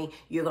the morning,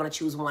 you're going to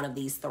choose one of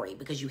these 3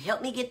 because you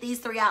helped me get these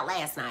 3 out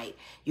last night.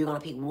 You're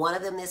going to pick one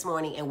of them this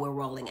morning and we're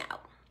rolling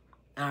out.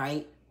 All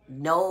right.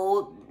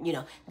 No,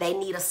 they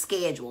need a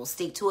schedule.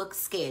 Stick to a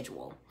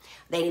schedule.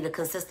 They need a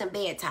consistent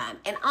bedtime.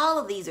 And all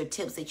of these are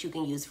tips that you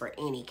can use for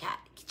any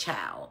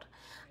child.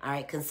 All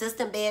right.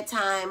 Consistent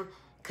bedtime.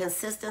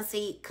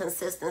 Consistency,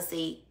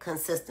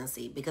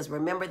 because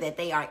remember that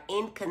they are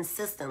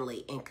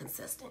inconsistently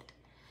inconsistent.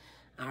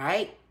 All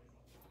right.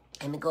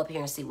 Let me go up here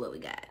and see what we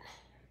got.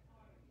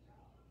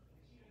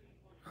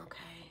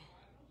 Okay.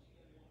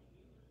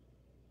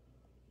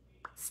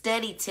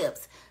 Study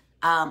tips.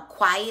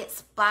 Quiet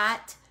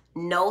spot,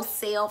 no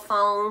cell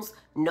phones,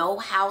 no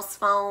house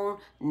phone,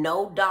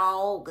 no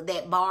dog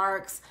that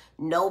barks,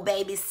 no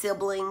baby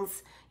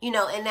siblings.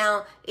 And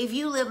now if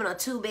you live in a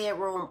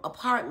 2-bedroom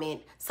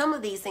apartment, some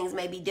of these things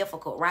may be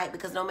difficult, right?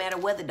 Because no matter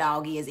where the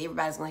dog is,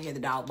 everybody's going to hear the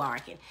dog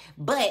barking.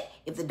 But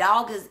if the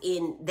dog is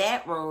in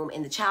that room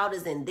and the child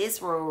is in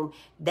this room,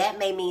 that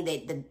may mean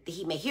that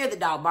he may hear the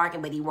dog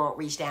barking, but he won't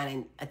reach down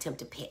and attempt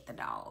to pet the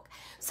dog.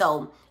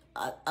 So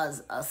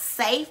a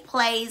safe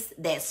place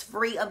that's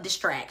free of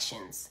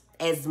distractions,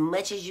 as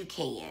much as you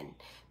can,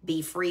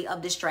 be free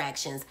of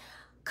distractions.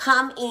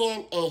 Come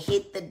in and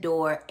hit the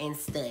door and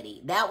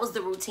study. That was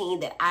the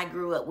routine that I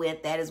grew up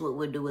with. That is what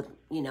we'll do with,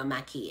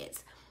 my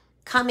kids.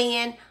 Come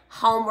in,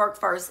 homework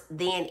first,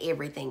 then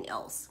everything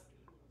else.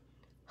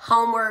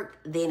 Homework,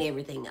 then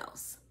everything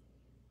else.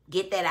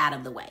 Get that out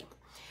of the way.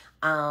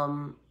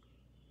 But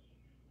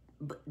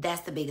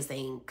that's the biggest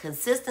thing.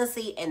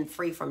 Consistency and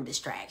free from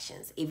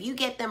distractions. If you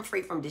get them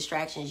free from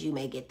distractions, you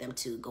may get them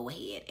to go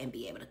ahead and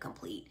be able to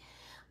complete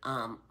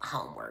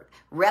homework.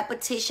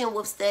 Repetition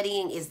with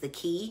studying is the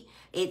key.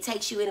 It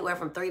takes you anywhere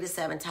from 3 to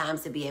 7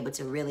 times to be able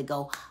to really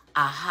go,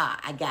 aha,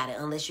 I got it,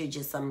 unless you're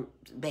just some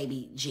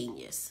baby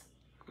genius.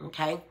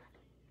 Okay?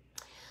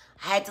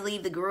 I had to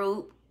leave the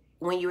group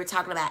when you were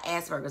talking about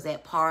Asperger's,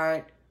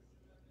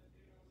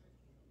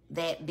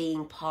 that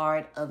being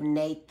part of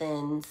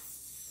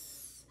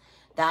Nathan's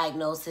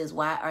diagnosis.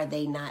 Why are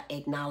they not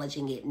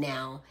acknowledging it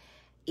now?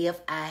 If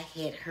I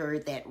had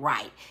heard that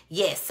right.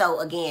 Yes, so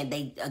again,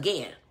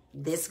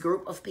 this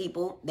group of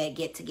people that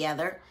get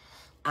together,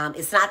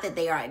 it's not that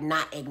they are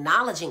not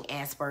acknowledging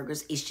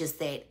Asperger's. It's just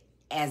that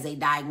as a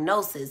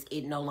diagnosis,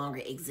 it no longer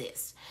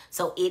exists.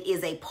 So it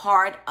is a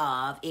part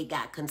of, it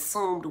got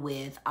consumed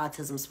with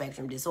autism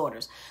spectrum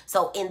disorders.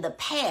 So in the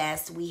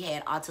past, we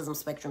had autism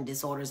spectrum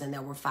disorders, and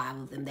there were 5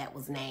 of them that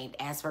was named.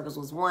 Asperger's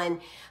was one,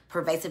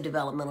 pervasive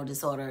developmental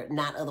disorder,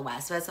 not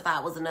otherwise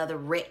specified, was another,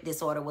 Rett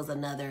disorder was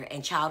another,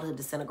 and childhood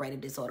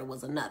disintegrative disorder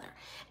was another.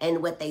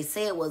 And what they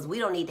said was, we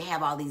don't need to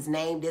have all these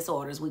named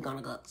disorders. We're going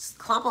to go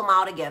clump them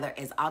all together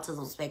as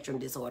autism spectrum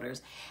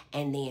disorders,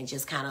 and then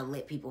just kind of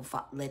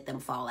let them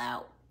fall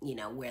out, you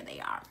know, where they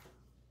are.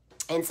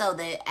 And so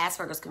the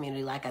Asperger's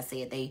community, like I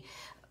said, they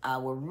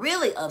were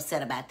really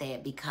upset about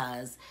that,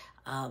 because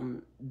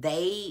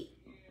they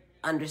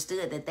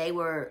understood that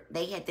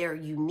they had their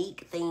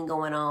unique thing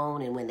going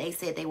on, and when they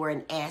said they were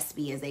an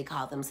Aspie, as they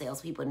called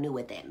themselves, people knew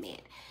what that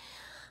meant.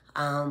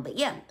 But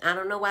yeah, I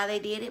don't know why they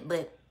did it,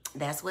 but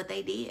that's what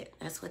they did.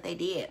 That's what they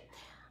did.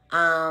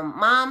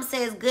 Mom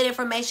says good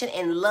information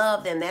and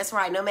love them. That's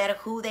right. No matter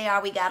who they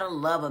are, we gotta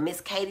love them.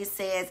 Miss Katie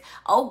says,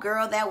 oh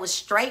girl, that was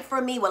straight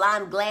for me. Well,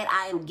 I'm glad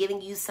I am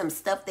giving you some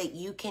stuff that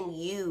you can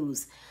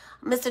use.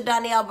 Mr.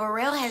 Donnell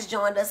Burrell has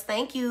joined us.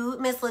 Thank you.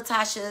 Miss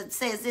Latasha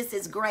says this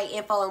is great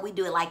info, and we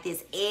do it like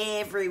this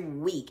every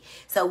week.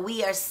 So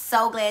we are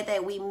so glad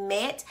that we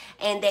met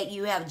and that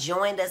you have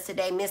joined us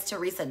today. Miss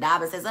Teresa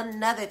Dobbins says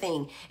another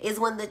thing is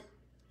when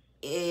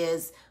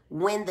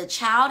the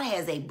child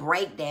has a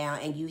breakdown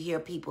and you hear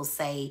people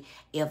say,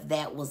 if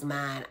that was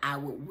mine, I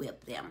would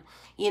whip them.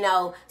 You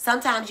know,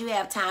 sometimes you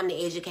have time to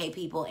educate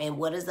people. And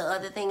what is the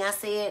other thing I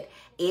said?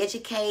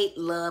 Educate,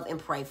 love, and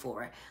pray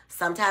for it.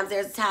 Sometimes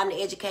there's a time to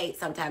educate.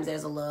 Sometimes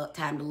there's a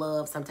time to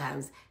love.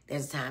 Sometimes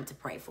there's a time to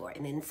pray for it.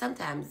 And then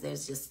sometimes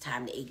there's just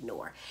time to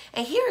ignore.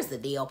 And here's the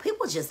deal.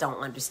 People just don't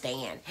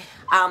understand.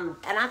 And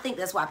I think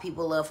that's why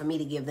people love for me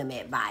to give them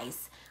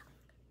advice.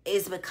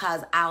 Is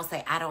because I'll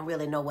say, I don't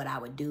really know what I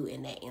would do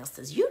in that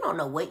instance. You don't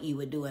know what you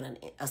would do in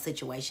a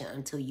situation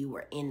until you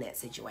were in that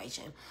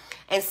situation.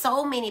 And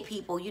so many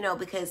people, you know,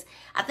 because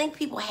I think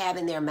people have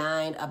in their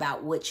mind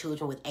about what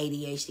children with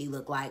ADHD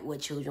look like, what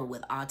children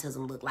with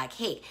autism look like.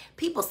 Heck,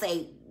 people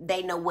say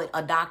they know what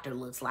a doctor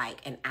looks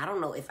like. And I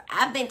don't know, if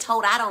I've been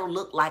told I don't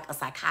look like a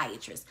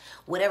psychiatrist,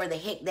 whatever the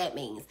heck that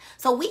means.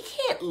 So we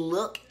can't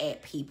look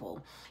at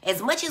people.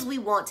 As much as we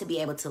want to be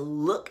able to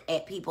look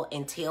at people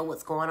and tell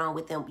what's going on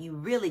with them, you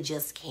really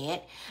just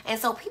can't. And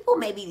so people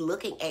may be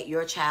looking at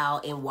your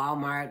child in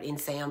Walmart, in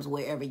Sam's,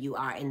 wherever you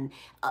are, and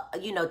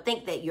you know,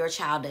 think that your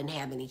child doesn't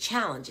have any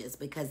challenges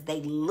because they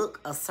look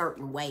a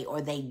certain way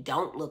or they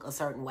don't look a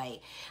certain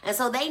way. And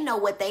so they know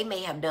what they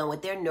may have done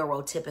with their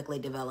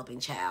neurotypically developing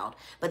child,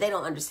 but they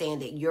don't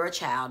understand that your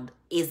child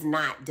is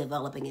not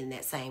developing in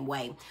that same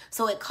way.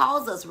 So it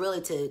calls us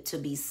really to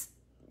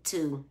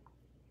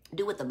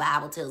do what the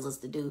Bible tells us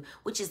to do,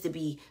 which is to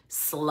be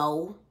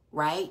slow,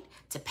 right?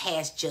 To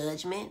pass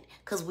judgment,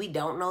 because we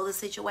don't know the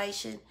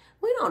situation.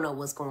 We don't know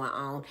what's going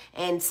on.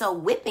 And so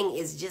whipping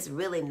is just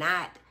really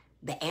not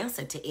the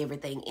answer to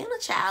everything in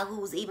a child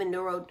who's even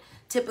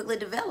neurotypically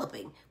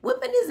developing.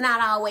 Whipping is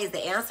not always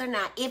the answer.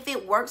 Now, if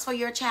it works for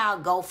your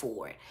child, go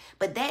for it.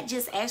 But that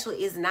just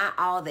actually is not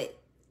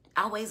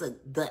always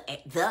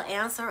the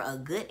answer, a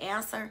good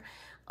answer,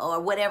 or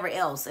whatever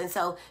else. And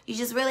so you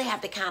just really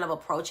have to kind of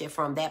approach it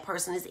from that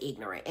person is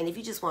ignorant. And if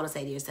you just want to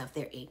say to yourself,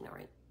 they're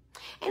ignorant.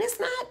 And it's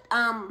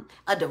not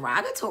a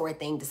derogatory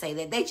thing to say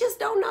that. They just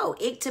don't know.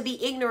 To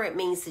be ignorant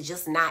means to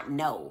just not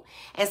know.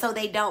 And so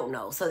they don't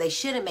know. So they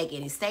shouldn't make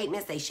any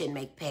statements. They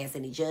shouldn't pass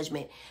any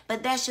judgment.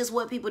 But that's just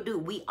what people do.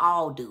 We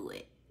all do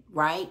it,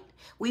 right?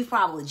 We've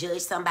probably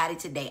judged somebody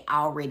today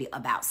already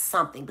about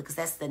something, because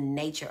that's the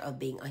nature of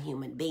being a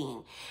human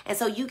being. And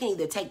so you can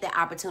either take that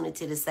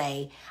opportunity to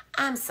say,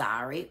 I'm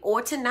sorry,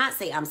 or to not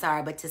say I'm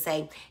sorry, but to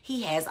say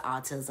he has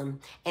autism.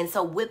 And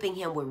so whipping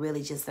him would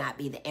really just not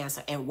be the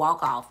answer, and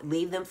walk off,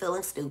 leave them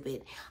feeling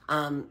stupid.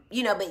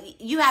 You know, but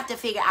you have to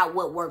figure out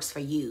what works for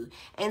you.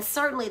 And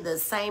certainly the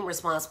same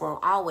response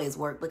won't always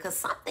work, because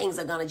some things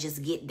are going to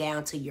just get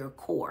down to your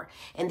core,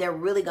 and they're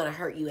really going to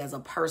hurt you as a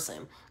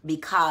person,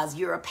 because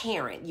you're a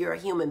parent, you're a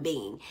human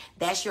being.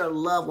 That's your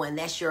loved one.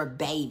 That's your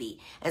baby.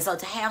 And so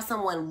to have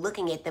someone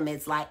looking at them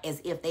as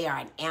if they are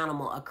an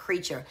animal, a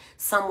creature,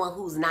 someone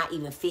who's not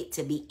even fit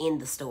to be in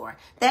the store,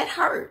 that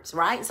hurts,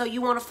 right? And so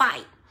you want to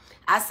fight.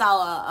 I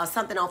saw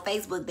something on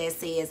Facebook that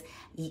says,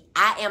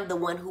 I am the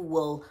one who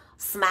will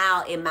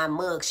smile in my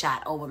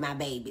mugshot over my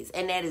babies.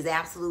 And that is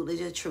absolutely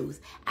the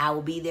truth. I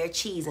will be there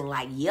cheesing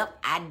like, yep,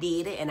 I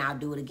did it, and I'll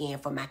do it again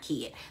for my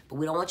kid. But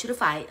we don't want you to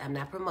fight. I'm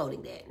not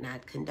promoting that,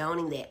 not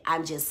condoning that.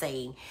 I'm just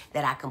saying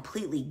that I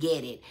completely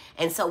get it.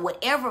 And so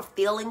whatever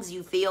feelings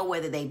you feel,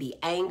 whether they be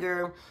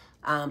anger,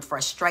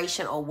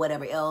 frustration, or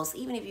whatever else,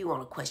 even if you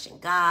want to question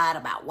God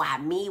about why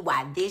me,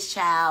 why this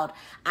child,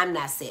 I'm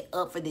not set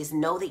up for this,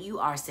 know that you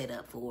are set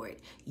up for it.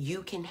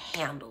 You can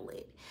handle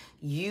it.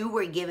 You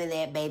were given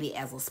that baby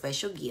as a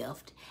special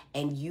gift,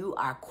 and you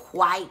are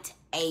quite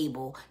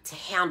able to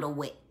handle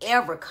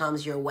whatever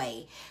comes your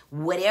way.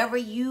 Whatever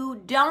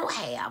you don't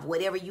have,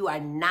 whatever you are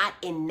not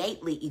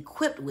innately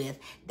equipped with,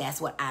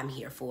 that's what I'm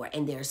here for.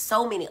 And there's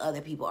so many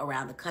other people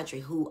around the country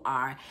who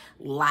are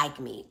like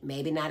me.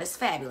 Maybe not as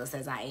fabulous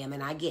as I am,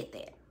 and I get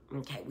that.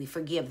 Okay, we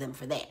forgive them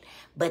for that.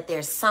 But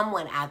there's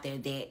someone out there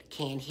that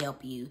can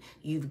help you.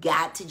 You've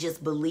got to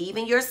just believe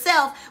in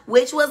yourself,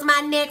 which was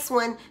my next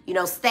one. You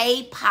know,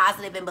 stay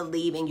positive and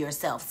believe in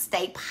yourself.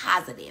 Stay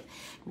positive.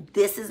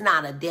 This is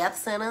not a death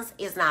sentence.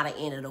 It's not an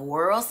end of the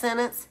world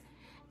sentence.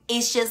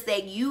 It's just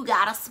that you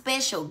got a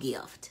special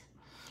gift.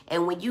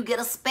 And when you get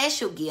a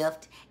special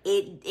gift,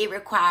 it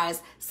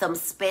requires some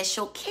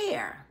special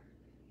care,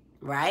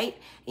 right?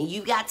 And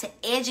you got to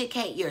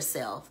educate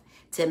yourself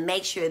to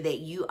make sure that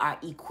you are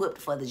equipped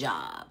for the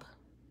job,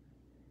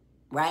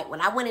 right?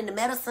 When I went into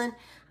medicine,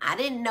 I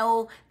didn't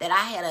know that I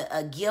had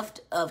a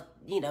gift of,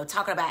 you know,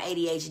 talking about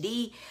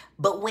ADHD,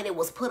 but when it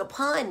was put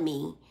upon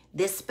me,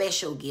 this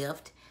special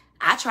gift,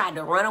 I tried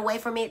to run away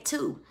from it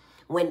too.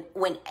 When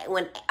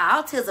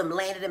autism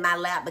landed in my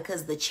lap,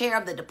 because the chair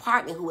of the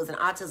department, who was an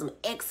autism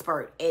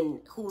expert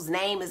and whose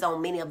name is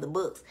on many of the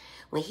books,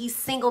 when he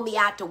singled me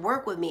out to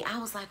work with me, I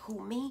was like,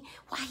 who, me?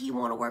 Why he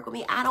want to work with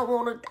me? I don't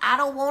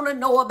want to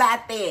know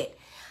about that.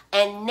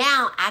 And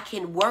now I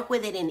can work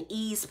with it and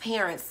ease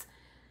parents'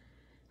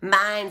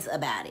 minds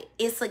about it.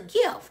 It's a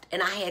gift.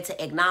 And I had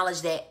to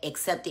acknowledge that,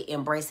 accept it,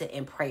 embrace it,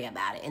 and pray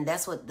about it. And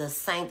that's what the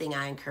same thing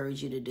I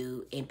encourage you to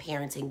do in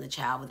parenting the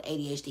child with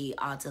ADHD,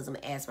 autism,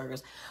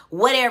 Asperger's,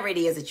 whatever it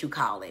is that you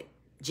call it.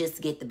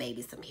 Just get the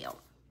baby some help.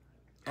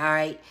 All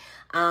right.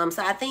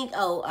 So I think,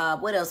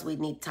 what else we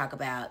need to talk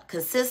about?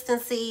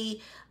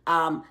 Consistency,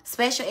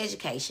 special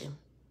education.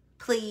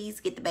 Please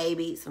get the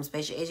baby some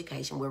special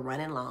education. We're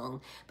running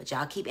long, but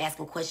y'all keep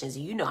asking questions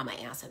and you know I'm going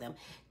to answer them.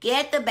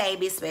 Get the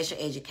baby special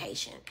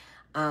education.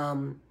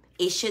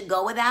 It should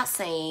go without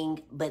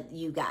saying, but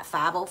you got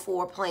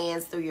 504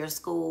 plans through your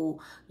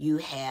school. You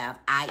have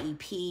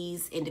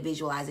IEPs,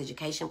 individualized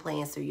education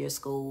plans through your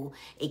school.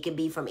 It could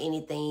be from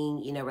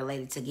anything, you know,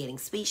 related to getting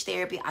speech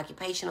therapy,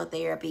 occupational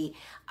therapy,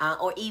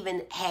 or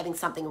even having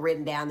something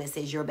written down that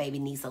says your baby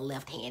needs a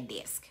left-hand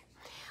desk.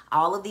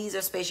 All of these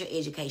are special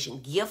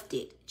education.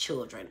 Gifted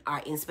children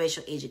are in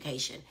special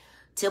education.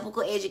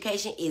 Typical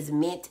education is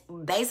meant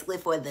basically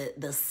for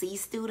the C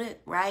student,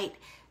 right?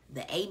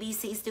 The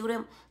ABC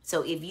student.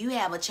 So if you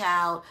have a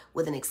child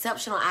with an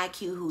exceptional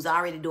IQ who's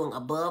already doing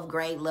above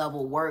grade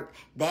level work,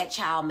 that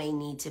child may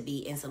need to be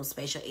in some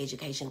special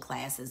education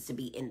classes to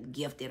be in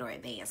gifted or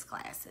advanced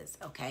classes,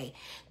 okay?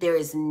 There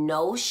is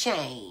no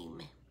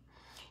shame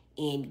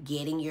in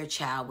getting your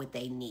child what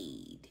they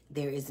need.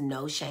 There is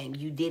no shame.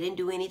 You didn't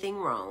do anything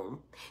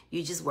wrong.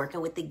 You're just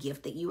working with the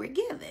gift that you were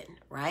given,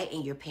 right?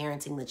 And you're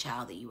parenting the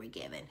child that you were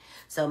given.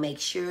 So make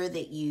sure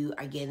that you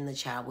are getting the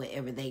child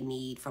whatever they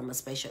need from a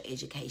special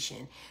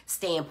education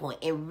standpoint,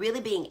 and really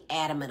being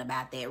adamant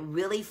about that,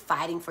 really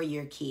fighting for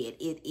your kid.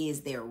 It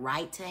is their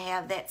right to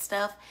have that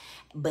stuff.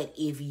 But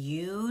if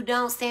you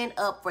don't stand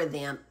up for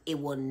them, it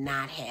will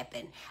not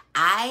happen.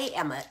 I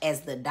am,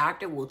 as the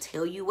doctor will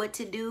tell you what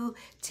to do,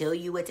 tell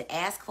you what to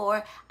ask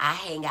for. I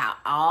hang out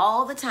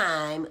all the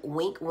time,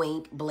 wink,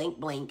 wink, blink,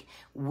 blink,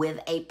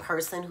 with a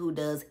person who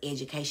does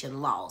education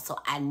law. So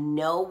I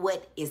know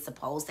what is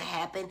supposed to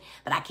happen,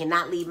 but I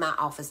cannot leave my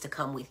office to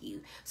come with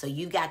you. So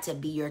you got to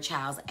be your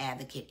child's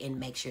advocate and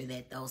make sure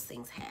that those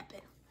things happen.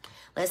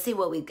 Let's see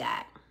what we've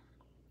got.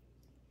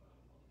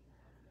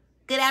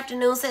 Good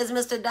afternoon, says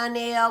Mr.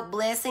 Donnell.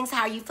 Blessings.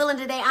 How are you feeling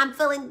today? I'm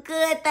feeling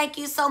good. Thank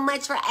you so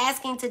much for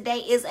asking. Today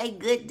is a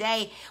good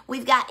day.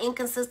 We've got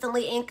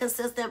inconsistently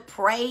inconsistent.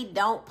 Pray,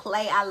 don't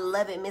play. I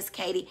love it, Miss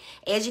Katie.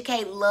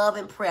 Educate, love,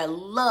 and prayer.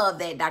 Love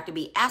that, Dr.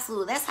 B.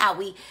 Absolutely. That's how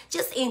we,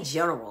 just in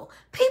general,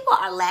 people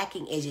are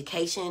lacking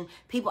education,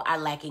 people are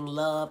lacking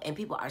love, and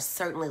people are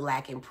certainly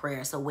lacking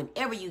prayer. So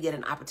whenever you get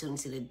an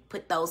opportunity to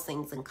put those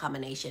things in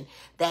combination,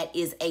 that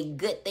is a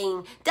good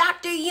thing.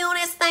 Dr.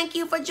 Eunice, thank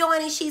you for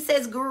joining. She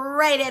says,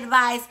 great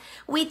advice.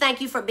 We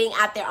thank you for being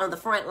out there on the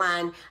front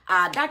line.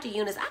 Dr.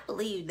 Eunice, I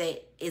believe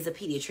that is a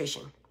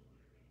pediatrician.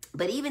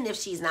 But even if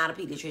she's not a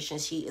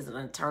pediatrician, she is an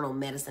internal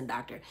medicine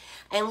doctor.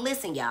 And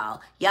listen, y'all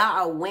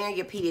are wearing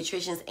your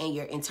pediatricians and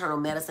your internal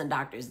medicine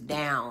doctors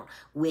down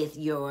with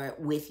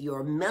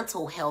your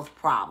mental health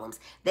problems.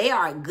 They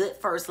are a good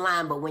first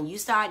line, but when you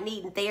start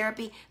needing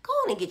therapy, go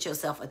on and get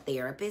yourself a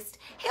therapist.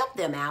 Help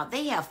them out.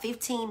 They have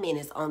 15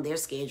 minutes on their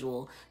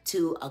schedule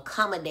to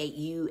accommodate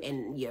you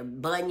and your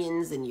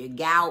bunions and your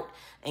gout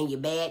and your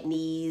bad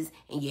knees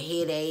and your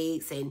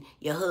headaches and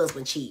your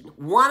husband cheating.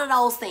 One of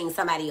those things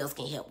somebody else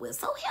can help with.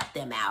 So help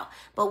them out.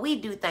 But we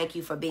do thank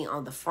you for being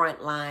on the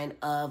front line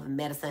of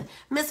medicine.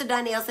 Mr.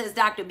 Donnell says,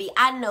 Dr. B,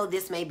 I know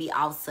this may be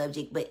off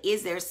subject, but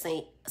is there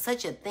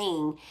such a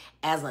thing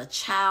as a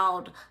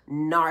child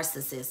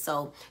narcissist?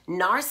 So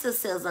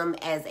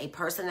narcissism as a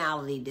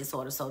personality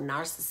disorder, so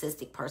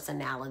narcissistic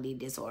personality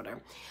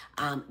disorder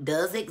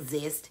does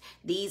exist.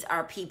 These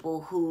are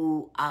people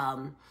who,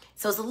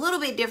 so it's a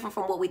little bit different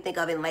from what we think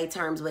of in lay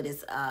terms, but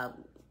it's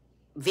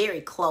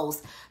very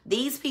close.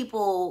 These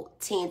people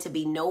tend to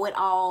be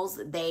know-it-alls.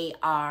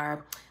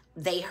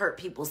 They hurt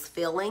people's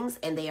feelings,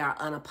 and they are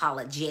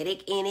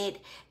unapologetic in it.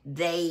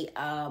 They,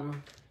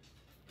 I'm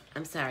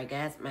sorry,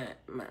 guys.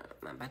 I'm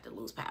about to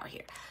lose power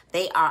here.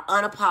 They are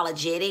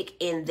unapologetic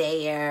in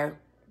their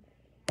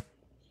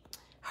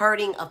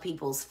hurting of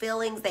people's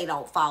feelings. They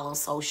don't follow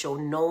social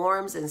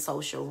norms and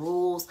social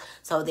rules.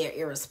 So they're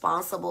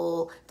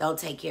irresponsible, don't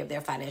take care of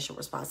their financial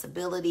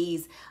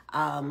responsibilities.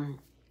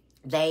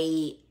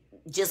 They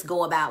just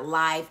go about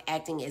life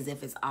acting as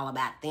if it's all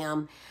about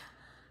them.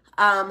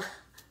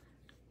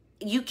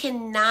 You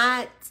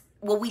cannot,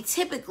 well, we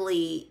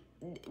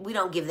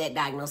don't give that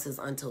diagnosis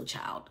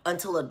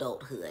until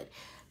adulthood.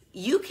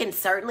 You can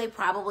certainly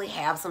probably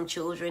have some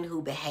children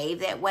who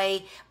behave that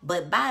way,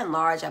 but by and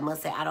large, I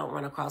must say, I don't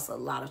run across a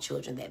lot of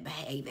children that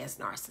behave as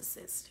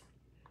narcissists.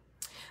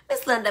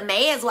 Miss Linda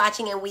May is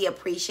watching, and we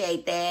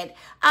appreciate that.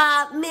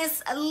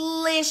 Miss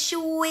Lish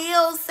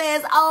Will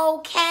says,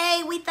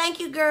 okay, we thank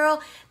you,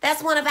 girl.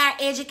 That's one of our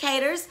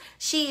educators.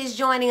 She is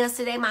joining us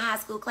today, my high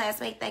school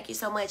classmate. Thank you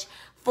so much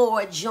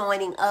for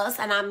joining us.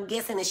 And I'm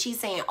guessing that she's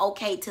saying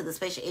okay to the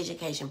special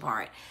education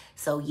part.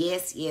 So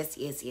yes,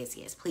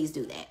 please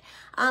do that.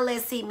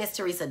 Let's see. Miss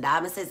Teresa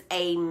Dobbins says,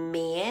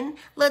 amen.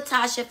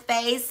 Latasha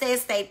Faye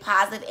says, stay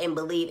positive and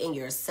believe in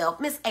yourself.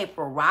 Miss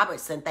April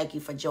Robertson, thank you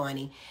for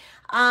joining.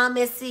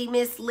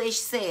 Miss Lish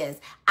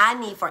says, I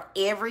need for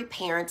every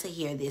parent to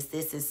hear this.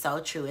 This is so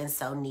true and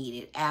so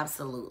needed.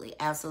 Absolutely.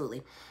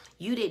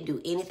 You didn't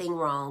do anything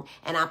wrong.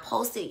 And I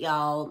posted,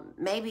 y'all,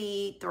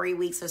 maybe 3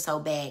 weeks or so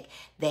back,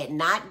 that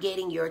not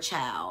getting your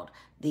child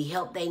the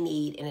help they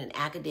need in an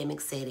academic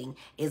setting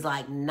is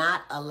like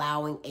not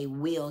allowing a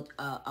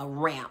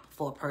ramp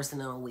for a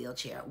person in a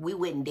wheelchair. We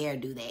wouldn't dare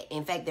do that.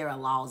 In fact, there are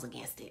laws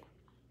against it.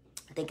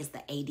 I think it's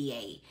the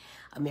ADA,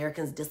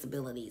 Americans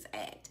Disabilities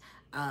Act.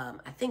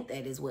 I think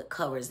that is what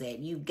covers that.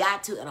 You've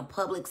got to, in a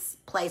public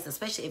place,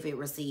 especially if it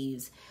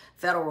receives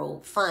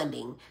federal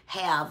funding,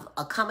 have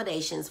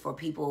accommodations for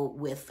people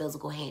with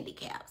physical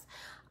handicaps.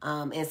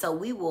 And so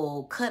we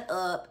will cut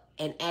up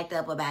and act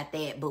up about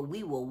that, but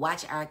we will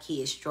watch our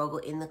kids struggle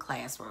in the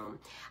classroom.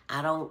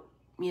 I don't,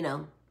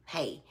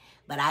 hey,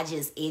 but I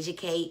just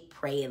educate,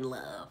 pray, and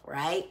love,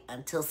 right?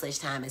 Until such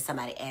time as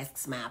somebody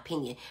asks my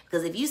opinion.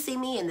 Because if you see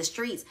me in the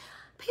streets,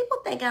 people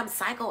think I'm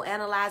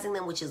psychoanalyzing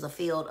them, which is a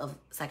field of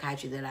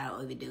psychiatry that I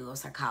don't even do, or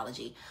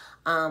psychology.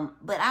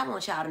 But I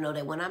want y'all to know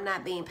that when I'm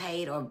not being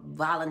paid or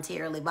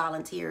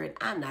volunteering,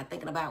 I'm not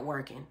thinking about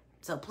working.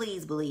 So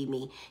please believe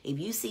me. If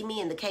you see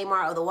me in the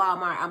Kmart or the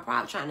Walmart, I'm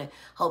probably trying to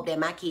hope that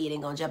my kid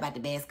ain't going to jump out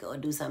the basket or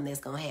do something that's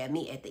going to have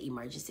me at the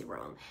emergency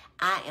room.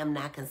 I am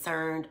not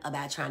concerned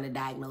about trying to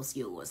diagnose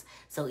yours.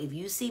 So if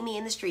you see me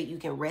in the street, you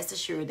can rest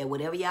assured that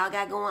whatever y'all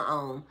got going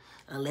on,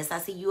 unless I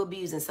see you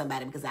abusing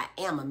somebody, because I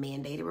am a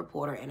mandated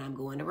reporter and I'm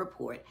going to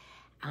report,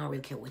 I don't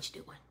really care what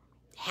you're doing.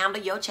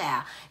 Handle your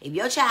child. If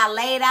your child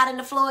laid out in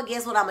the floor,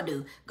 guess what I'm going to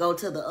do? Go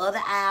to the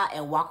other aisle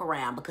and walk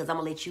around, because I'm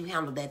going to let you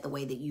handle that the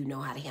way that you know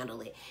how to handle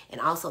it.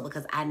 And also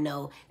because I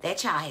know that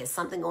child has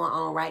something going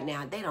on right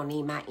now. They don't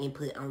need my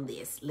input on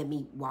this. Let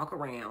me walk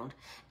around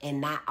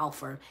and not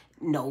offer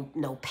no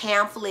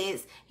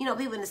pamphlets.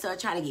 People in the store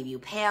trying to give you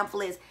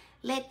pamphlets.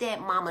 Let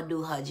that mama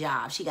do her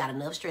job. She got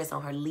enough stress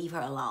on her. Leave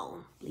her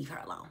alone. Leave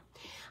her alone.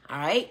 All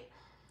right?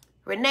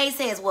 Renee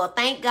says, well,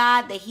 thank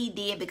God that he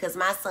did, because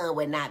my son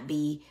would not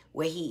be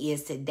where he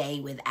is today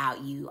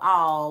without you.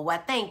 Oh,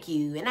 well, thank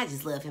you. And I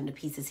just love him to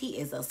pieces. He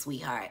is a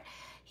sweetheart.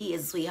 He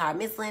is a sweetheart.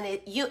 Miss Lynn,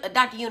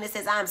 Dr. Eunice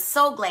says, I'm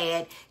so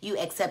glad you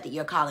accepted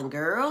your calling.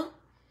 Girl,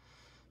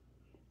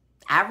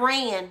 I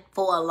ran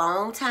for a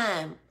long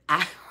time.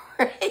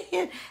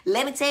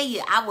 Let me tell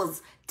you, I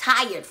was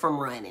tired from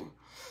running.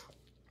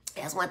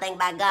 That's one thing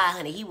about God,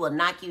 honey. He will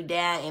knock you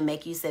down and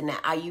make you say, now,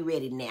 are you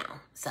ready now?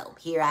 So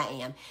here I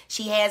am.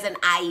 She has an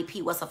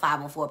IEP. What's a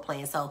 504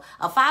 plan? So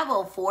a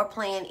 504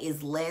 plan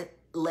is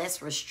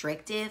less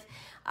restrictive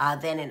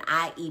than an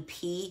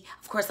IEP.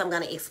 Of course, I'm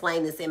going to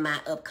explain this in my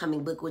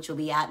upcoming book, which will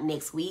be out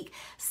next week.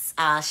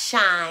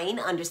 Shine,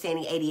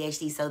 Understanding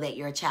ADHD so that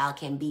your child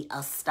can be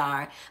a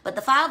star. But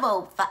the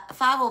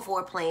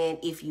 504 plan,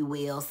 if you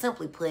will,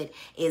 simply put,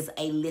 is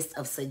a list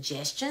of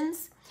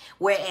suggestions,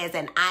 whereas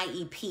an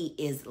IEP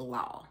is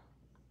law.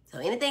 So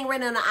anything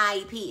written on an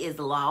IEP is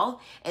law.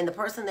 And the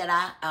person that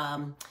I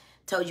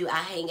told you I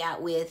hang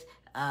out with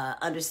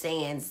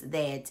understands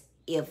that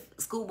if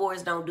school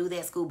boards don't do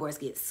that, school boards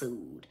get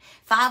sued.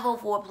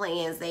 504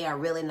 plans, they are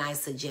really nice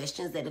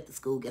suggestions that if the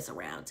school gets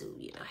around to,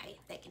 hey,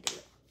 they can do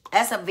it.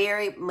 That's a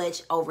very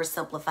much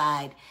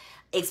oversimplified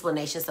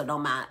explanation, so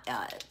don't my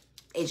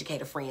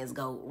educator friends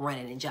go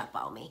running and jump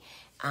on me.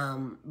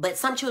 But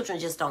some children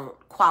just don't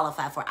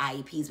qualify for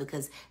IEPs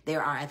because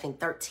there are, I think,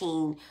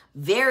 13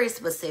 very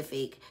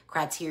specific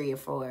criteria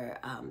for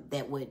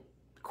that would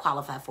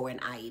qualify for an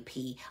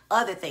IEP.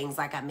 Other things,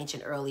 like I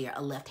mentioned earlier,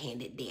 a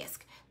left-handed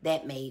desk,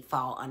 that may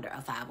fall under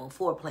a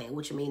 504 plan,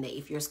 which would mean that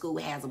if your school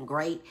has them,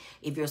 great.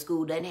 If your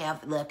school doesn't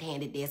have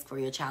left-handed desk for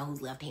your child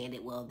who's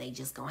left-handed, well, they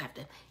just gonna have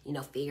to,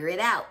 figure it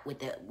out with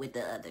the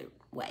other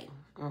way.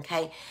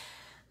 Okay.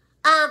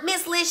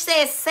 Miss Lish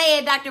says, say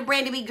it, Dr.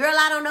 Brandy B. Girl,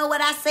 I don't know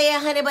what I said,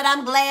 honey, but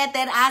I'm glad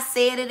that I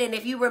said it. And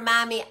if you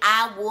remind me,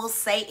 I will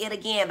say it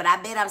again. But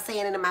I bet I'm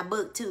saying it in my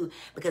book, too.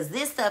 Because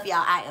this stuff,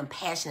 y'all, I am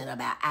passionate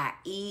about. I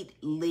eat,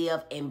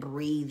 live, and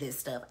breathe this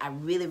stuff. I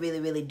really, really,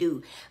 really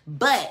do.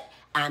 But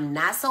I'm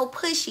not so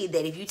pushy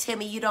that if you tell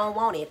me you don't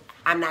want it,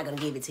 I'm not going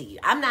to give it to you.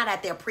 I'm not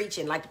out there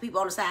preaching like the people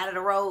on the side of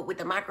the road with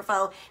the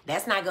microphone.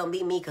 That's not going to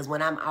be me, because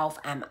when I'm off,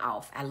 I'm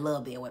off. I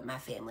love being with my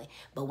family.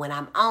 But when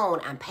I'm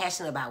on, I'm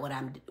passionate about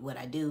what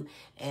I do,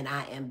 and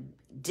I am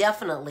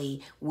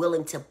definitely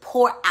willing to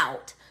pour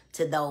out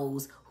to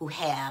those who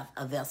have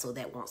a vessel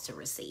that wants to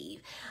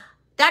receive.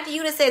 Dr.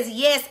 Eunice says,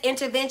 yes,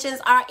 interventions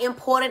are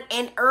important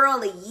and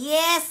early.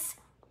 Yes.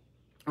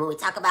 When we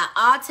talk about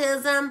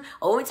autism,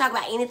 or when we talk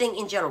about anything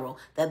in general,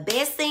 the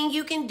best thing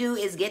you can do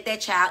is get that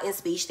child in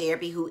speech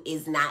therapy who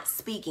is not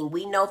speaking.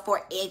 We know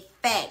for a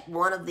fact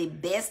one of the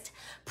best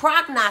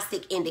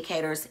prognostic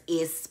indicators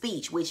is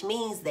speech, which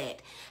means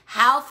that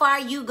how far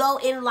you go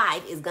in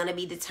life is going to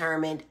be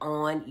determined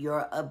on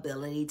your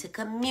ability to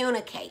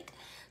communicate.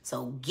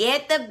 So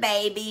get the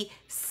baby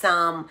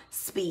some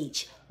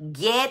speech.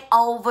 Get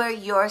over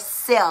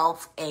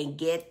yourself and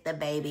get the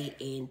baby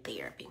in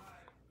therapy.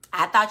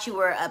 I thought you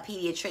were a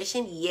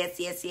pediatrician. Yes,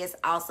 yes, yes.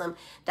 Awesome.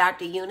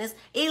 Dr. Eunice.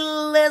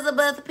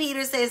 Elizabeth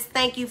Peters says,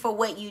 thank you for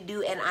what you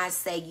do. And I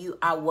say you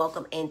are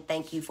welcome and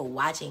thank you for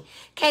watching.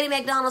 Katie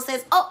McDonald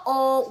says,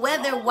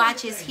 Weather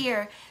Watch is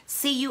here.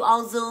 See you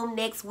on Zoom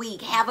next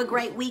week. Have a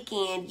great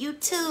weekend. You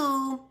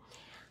too.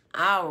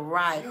 All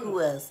right.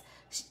 Who else?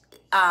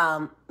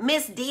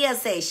 Miss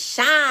Diaz says,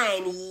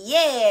 shine.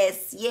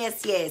 Yes,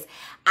 yes, yes.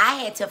 I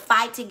had to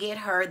fight to get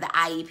her the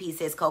IEP,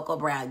 says Coco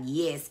Brown.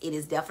 Yes, it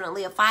is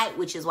definitely a fight,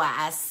 which is why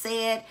I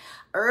said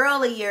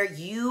earlier,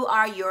 you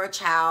are your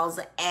child's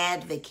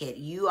advocate.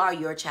 You are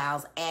your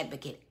child's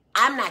advocate.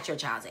 I'm not your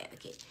child's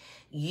advocate.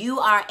 You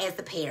are as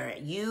the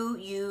parent. You.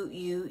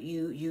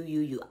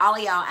 All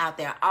of y'all out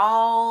there,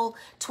 all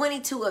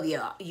 22 of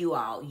you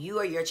are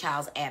your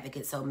child's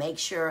advocate. So make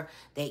sure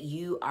that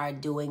you are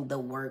doing the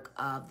work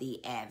of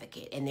the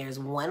advocate. And there's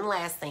one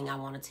last thing I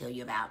want to tell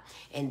you about,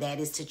 and that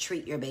is to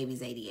treat your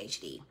baby's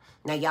ADHD.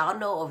 Now, y'all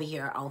know over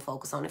here on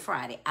Focus on it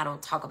Friday, I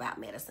don't talk about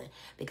medicine,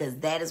 because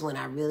that is when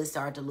I really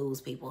start to lose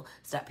people.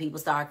 People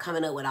start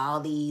coming up with all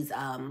these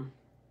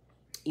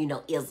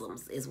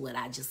isms is what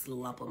I just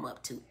lump them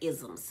up to.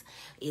 Isms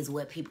is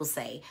what people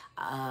say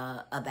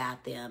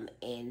about them.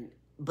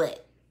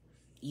 But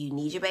you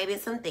need your baby in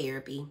some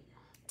therapy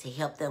to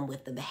help them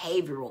with the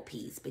behavioral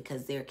piece,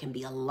 because there can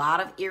be a lot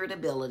of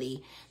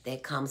irritability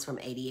that comes from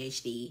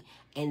ADHD.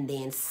 And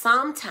then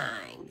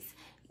sometimes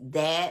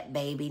that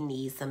baby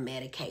needs some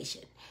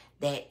medication.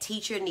 That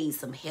teacher needs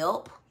some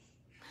help.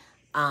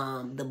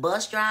 The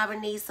bus driver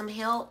needs some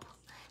help.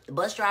 The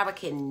bus driver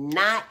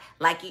cannot,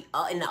 like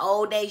in the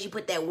old days, you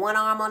put that one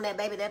arm on that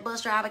baby. That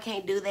bus driver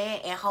can't do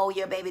that and hold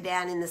your baby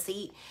down in the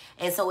seat.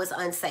 And so it's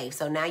unsafe.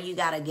 So now you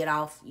got to get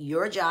off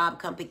your job,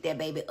 come pick that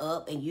baby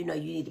up, and you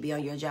need to be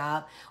on your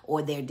job,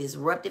 or they're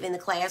disruptive in the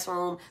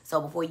classroom. So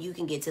before you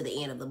can get to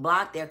the end of the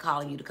block, they're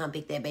calling you to come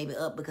pick that baby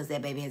up because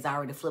that baby has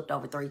already flipped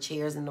over 3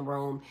 chairs in the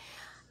room.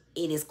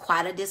 It is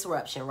quite a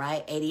disruption,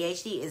 right?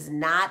 ADHD is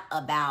not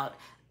about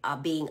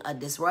being a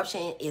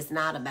disruption. It's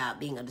not about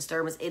being a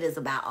disturbance. It is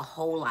about a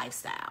whole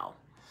lifestyle.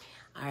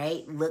 All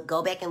right.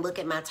 Go back and look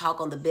at my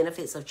talk on the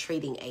benefits of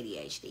treating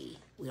ADHD.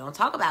 We don't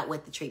talk about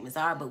what the treatments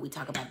are, but we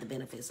talk about the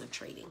benefits of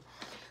treating.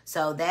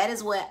 So that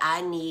is what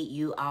I need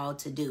you all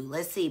to do.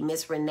 Let's see.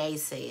 Miss Renee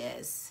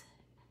says,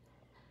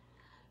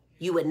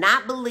 you would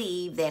not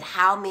believe that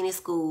how many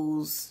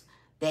schools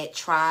that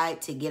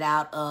tried to get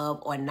out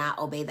of or not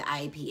obey the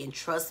IEP. And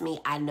trust me,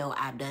 I know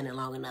I've done it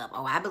long enough.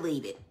 Oh, I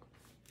believe it.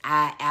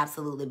 I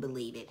absolutely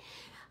believe it.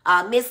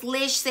 Miss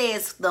Lish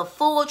says the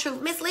full truth.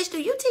 Miss Lish, do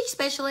you teach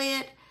special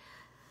ed?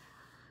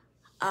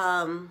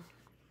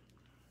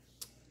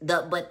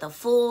 But the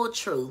full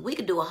truth. We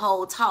could do a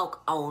whole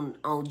talk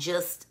on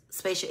just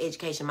special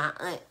education. My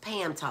aunt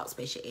Pam taught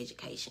special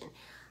education.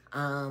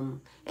 And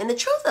the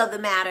truth of the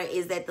matter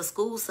is that the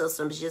school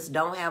systems just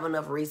don't have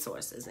enough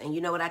resources. And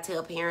you know what I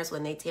tell parents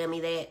when they tell me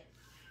that?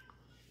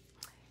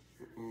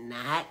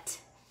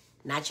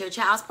 Not your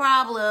child's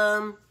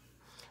problem.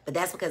 But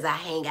that's because I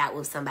hang out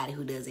with somebody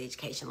who does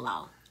education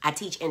law. I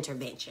teach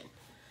intervention.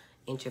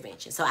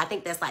 So I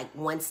think that's like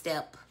one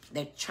step.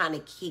 They're trying to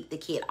keep the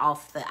kid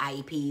off the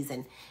IEPs.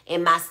 And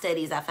in my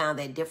studies, I found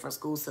that different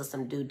school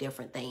systems do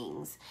different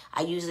things.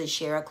 I usually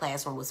share a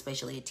classroom with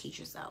special ed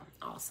teachers, though.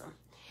 Awesome.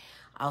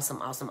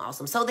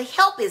 So the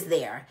help is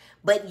there.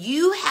 But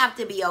you have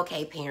to be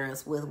okay,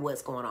 parents, with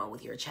what's going on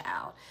with your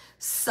child.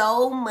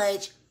 So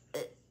much.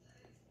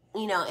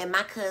 And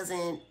my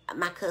cousin,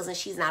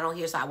 she's not on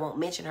here, so I won't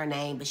mention her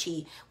name, but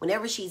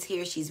whenever she's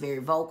here, she's very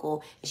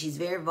vocal, and she's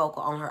very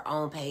vocal on her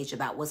own page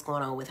about what's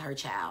going on with her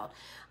child.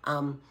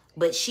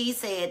 But she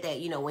said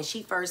that, when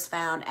she first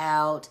found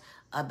out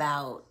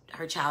about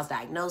her child's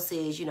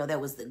diagnosis. You know, there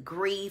was the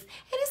grief,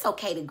 and it's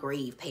okay to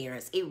grieve,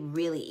 parents. It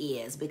really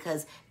is,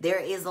 because there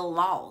is a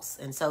loss.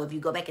 And so if you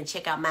go back and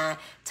check out my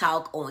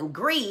talk on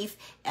grief,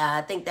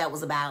 I think that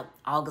was about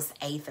August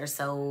 8th or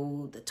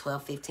so, the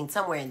 12th, 15th,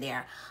 somewhere in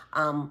there.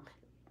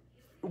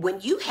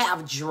 When you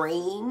have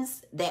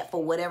dreams that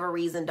for whatever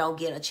reason don't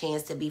get a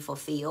chance to be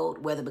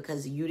fulfilled, whether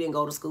because you didn't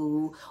go to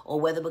school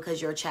or whether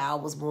because your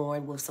child was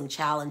born with some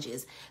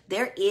challenges,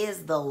 there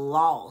is the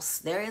loss.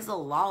 There is a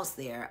loss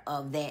there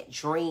of that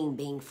dream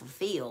being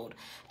fulfilled.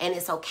 And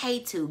it's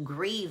okay to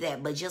grieve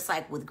that, but just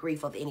like with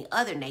grief of any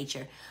other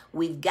nature,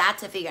 we've got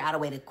to figure out a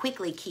way to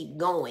quickly keep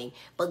going.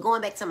 But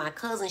going back to my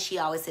cousin, she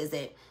always says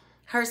that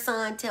her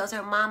son tells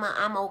her, "Mama,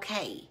 I'm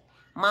okay.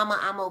 Mama,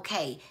 I'm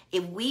okay."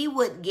 If we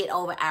would get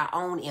over our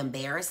own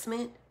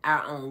embarrassment,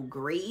 our own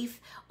grief,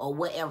 or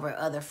whatever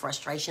other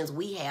frustrations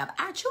we have,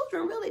 our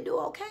children really do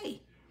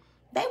okay.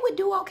 They would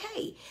do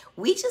okay.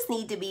 We just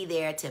need to be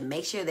there to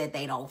make sure that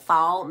they don't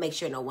fall, make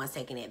sure no one's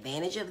taking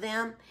advantage of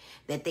them,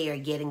 that they are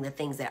getting the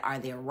things that are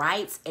their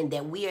rights, and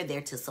that we are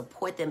there to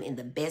support them in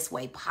the best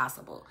way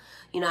possible.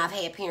 You know, I've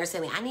had parents tell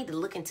me, "I need to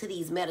look into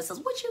these medicines."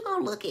 What you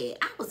gonna look at?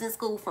 I was in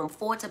school from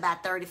 4 to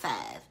about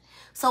 35.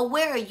 So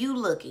where are you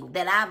looking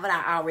that I've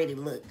already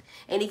looked?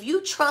 And if you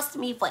trust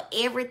me for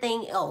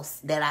everything else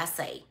that I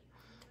say,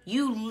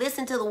 you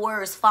listen to the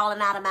words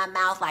falling out of my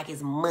mouth like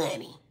it's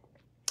money.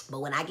 But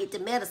when I get to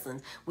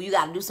medicines, well, you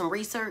got to do some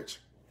research.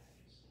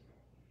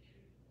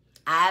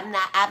 I've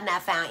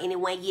not found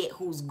anyone yet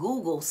whose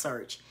Google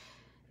search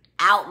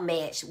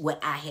outmatched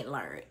what I had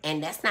learned.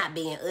 And that's not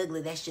being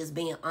ugly. That's just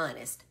being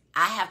honest.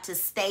 I have to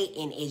stay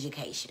in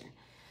education,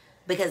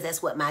 because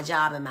that's what my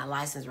job and my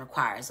license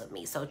requires of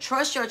me. So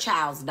trust your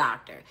child's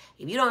doctor.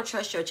 If you don't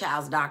trust your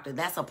child's doctor,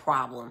 that's a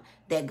problem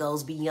that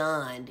goes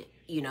beyond,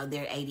 you know,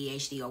 their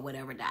ADHD or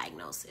whatever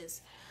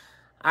diagnosis.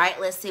 All right,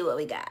 let's see what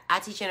we got. I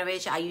teach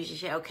intervention. I usually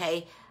say,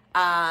 okay.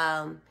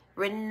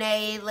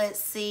 Renee, let's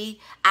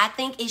see. I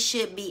think it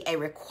should be a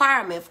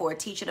requirement for a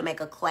teacher to make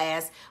a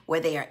class where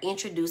they are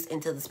introduced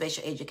into the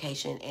special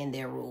education and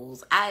their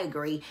rules. I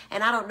agree.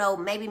 And I don't know,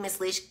 maybe Ms.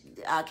 Lish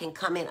can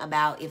comment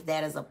about if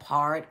that is a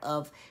part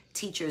of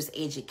teachers'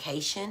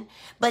 education.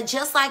 But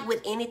just like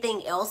with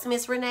anything else,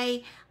 Miss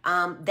Renee,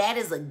 that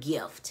is a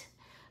gift.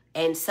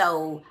 And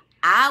so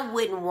I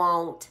wouldn't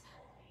want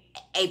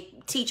a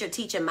teacher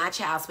teaching my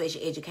child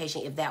special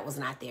education if that was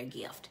not their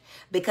gift.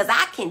 Because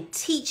I can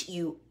teach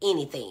you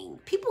anything.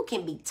 People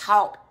can be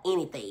taught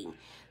anything.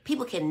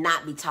 People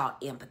cannot be taught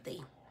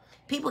empathy.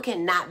 People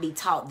cannot be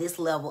taught this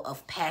level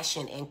of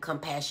passion and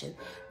compassion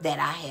that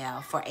I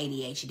have for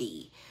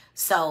ADHD.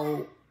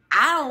 So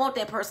I don't want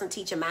that person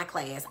teaching my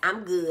class.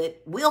 I'm good.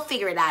 We'll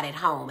figure it out at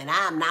home. And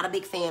I'm not a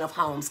big fan of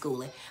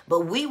homeschooling.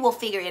 But we will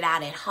figure it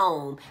out at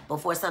home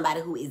before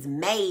somebody who is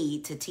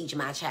made to teach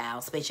my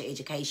child special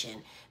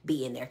education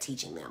be in there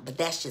teaching them. But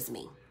that's just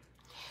me.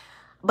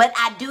 But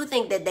I do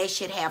think that they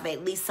should have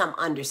at least some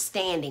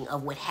understanding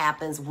of what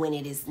happens when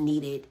it is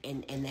needed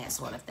and that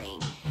sort of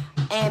thing.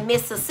 And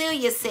Miss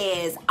Cecilia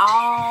says,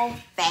 all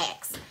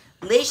facts.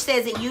 Lish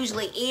says it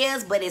usually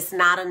is, but it's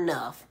not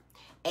enough.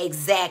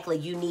 Exactly.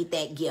 You need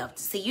that gift.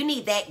 See, you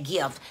need that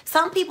gift.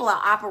 Some people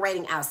are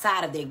operating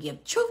outside of their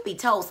gift. Truth be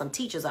told, some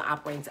teachers are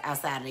operating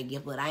outside of their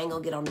gift, but I ain't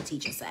going to get on the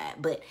teacher side.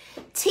 But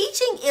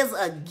teaching is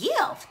a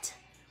gift.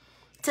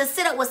 To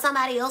sit up with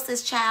somebody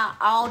else's child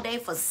all day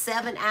for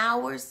 7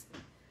 hours,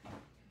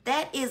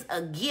 that is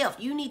a gift.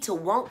 You need to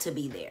want to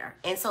be there.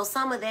 And so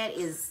some of that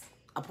is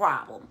a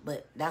problem,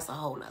 but that's a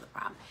whole nother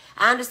problem.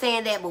 I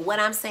understand that, but what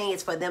I'm saying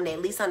is for them to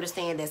at least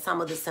understand that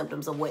some of the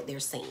symptoms of what they're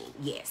seeing.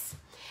 Yes.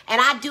 And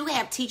I do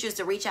have teachers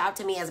to reach out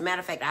to me. As a matter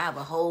of fact, I have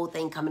a whole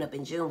thing coming up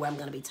in June where I'm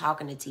going to be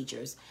talking to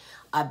teachers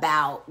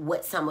about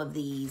what some of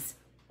these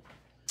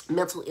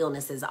mental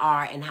illnesses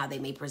are and how they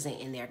may present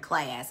in their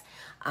class.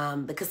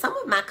 Because some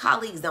of my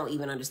colleagues don't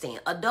even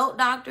understand. Adult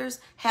doctors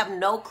have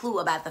no clue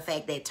about the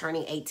fact that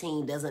turning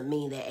 18 doesn't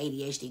mean that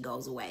ADHD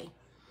goes away.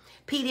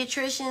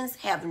 Pediatricians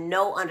have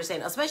no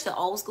understanding, especially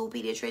old school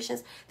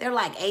pediatricians. They're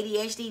like,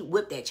 ADHD,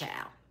 whip that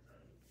child.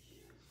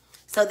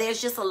 So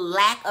there's just a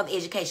lack of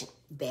education.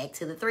 Back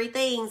to the 3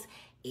 things: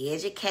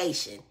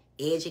 education,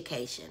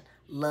 education,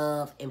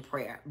 love, and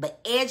prayer. But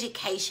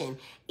education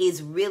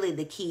is really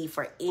the key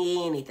for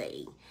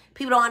anything.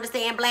 People don't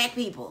understand black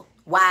people.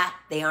 Why?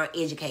 They aren't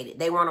educated.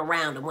 They weren't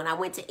around them. When I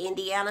went to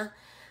Indiana,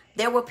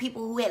 there were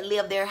people who had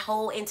lived their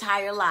whole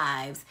entire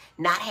lives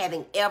not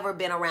having ever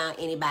been around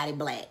anybody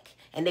black.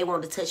 And they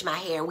wanted to touch my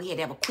hair, and we had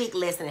to have a quick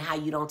lesson in how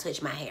you don't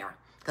touch my hair.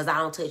 Because I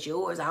don't touch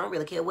yours. I don't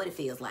really care what it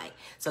feels like.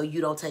 So you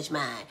don't touch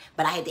mine.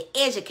 But I had to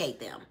educate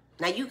them.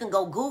 Now you can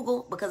go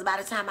Google, because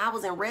by the time I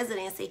was in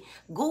residency,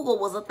 Google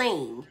was a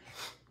thing.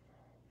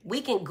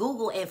 We can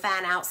Google and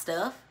find out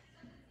stuff.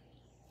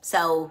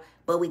 So,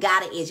 but we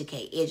got to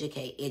educate,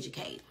 educate,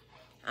 educate.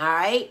 All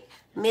right.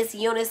 Miss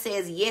Eunice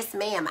says, yes,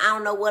 ma'am. I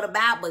don't know what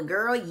about, but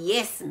girl,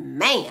 yes,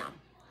 ma'am.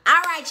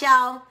 All right,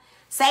 y'all.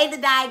 Say the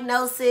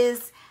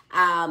diagnosis,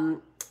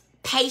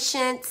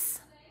 patience.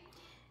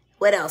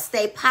 What else?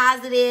 Stay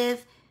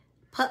positive.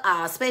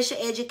 special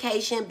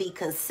education, be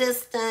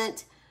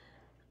consistent,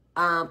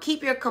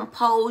 keep your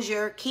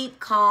composure, keep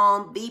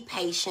calm, be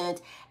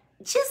patient.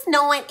 Just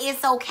knowing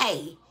it's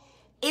okay.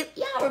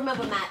 Y'all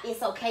remember my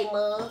It's Okay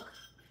mug?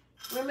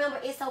 Remember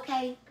It's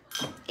Okay?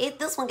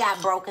 This one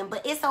got broken,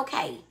 but it's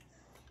okay.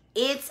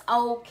 It's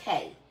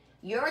okay.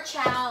 Your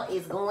child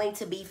is going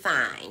to be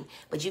fine,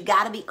 but you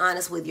got to be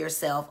honest with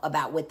yourself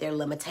about what their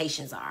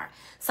limitations are.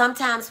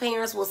 Sometimes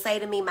parents will say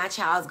to me, my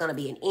child is going to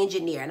be an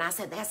engineer. And I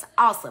said, that's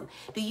awesome.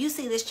 Do you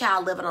see this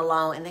child living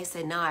alone? And they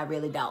said, no, I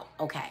really don't.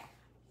 Okay.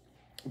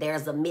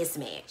 There's a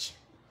mismatch.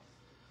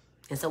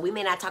 And so we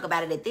may not talk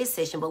about it at this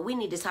session, but we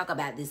need to talk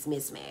about this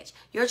mismatch.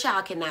 Your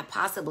child cannot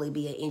possibly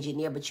be an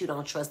engineer, but you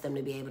don't trust them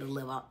to be able to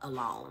live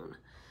alone.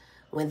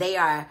 When they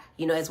are,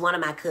 as one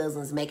of my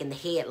cousins making the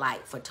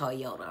headlight for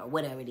Toyota or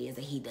whatever it is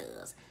that he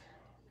does.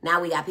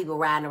 Now we got people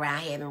riding around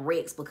having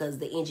wrecks because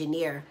the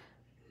engineer,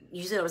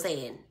 you see what I'm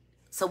saying?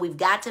 So we've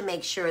got to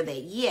make sure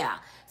that, yeah,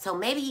 so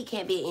maybe he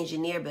can't be an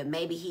engineer, but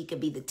maybe he could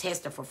be the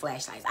tester for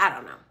flashlights. I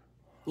don't know.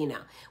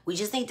 We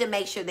just need to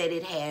make sure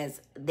that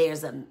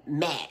there's a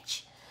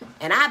match.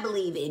 And I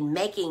believe in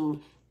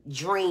making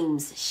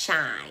dreams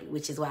shine,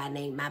 which is why I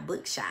named my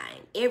book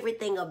Shine.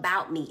 Everything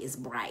about me is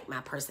bright.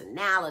 My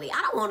personality.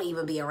 I don't want to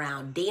even be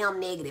around damn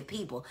negative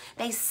people.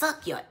 They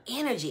suck your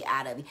energy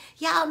out of you.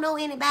 Y'all know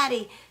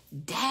anybody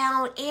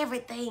down?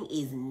 Everything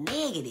is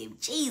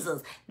negative.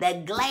 Jesus,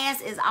 the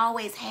glass is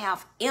always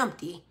half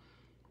empty.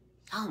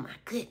 Oh my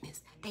goodness.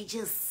 They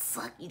just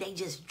suck you. They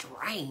just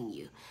drain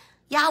you.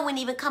 Y'all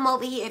wouldn't even come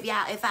over here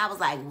if I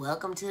was like,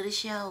 welcome to the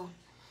show.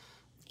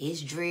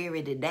 It's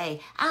dreary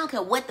today. I don't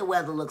care what the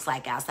weather looks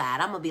like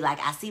outside. I'm going to be like,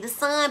 I see the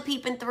sun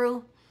peeping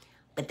through.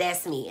 But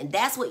that's me. And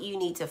that's what you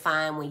need to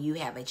find when you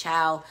have a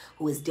child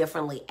who is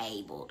differently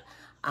abled.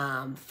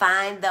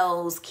 Find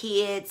those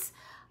kids,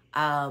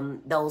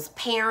 those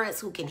parents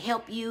who can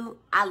help you.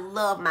 I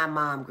love my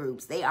mom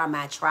groups. They are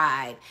my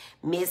tribe.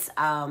 Miss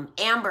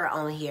Amber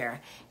on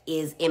here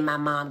is in my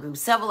mom group.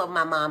 Several of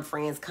my mom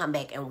friends come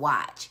back and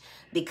watch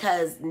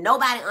because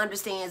nobody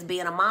understands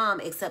being a mom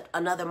except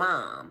another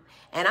mom.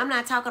 And I'm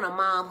not talking a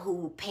mom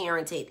who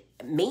parented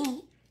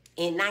me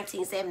in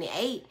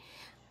 1978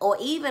 or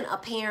even a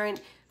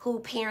parent who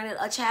parented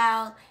a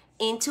child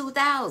in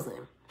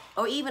 2000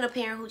 or even a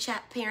parent who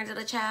parented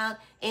a child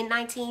in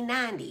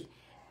 1990.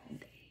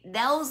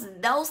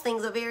 Those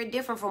things are very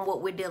different from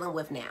what we're dealing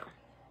with now.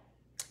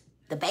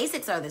 The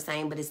basics are the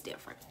same, but it's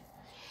different.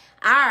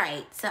 All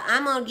right, so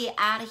I'm going to get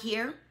out of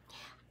here.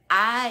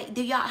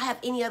 Do y'all have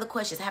any other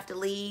questions? I have to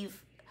leave.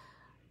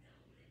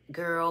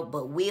 Girl,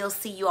 but we'll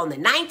see you on the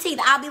 19th.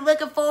 I'll be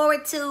looking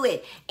forward to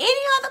it.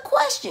 Any other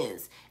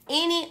questions?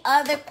 Any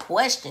other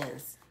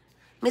questions?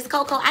 Miss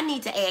Coco, I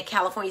need to add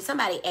California.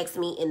 Somebody asked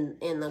me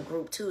in the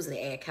group Tuesday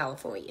to add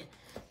California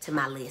to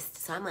my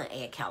list. So I'm going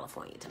to add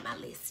California to my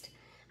list.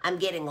 I'm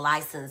getting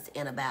licensed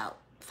in about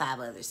 5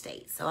 other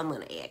states. So I'm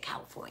going to add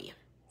California.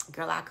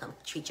 Girl, I'll come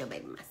treat your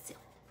baby myself.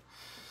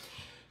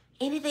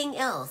 Anything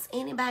else?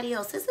 Anybody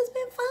else? This has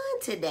been fun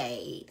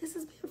today. This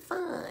has been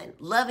fun.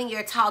 Loving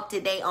your talk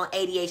today on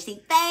ADHD.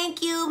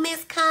 Thank you,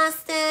 Miss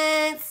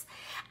Constance.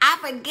 I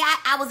forgot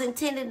I was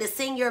intending to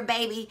send your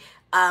baby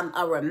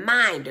a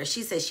reminder.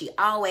 She says she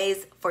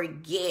always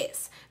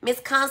forgets. Miss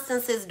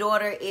Constance's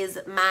daughter is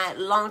my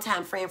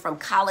longtime friend from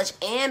college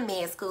and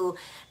med school,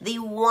 the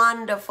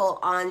wonderful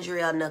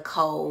Andrea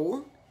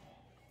Nicole,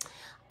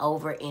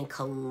 over in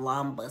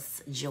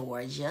Columbus,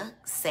 Georgia,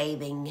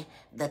 saving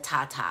the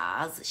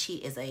tatas. She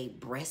is a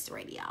breast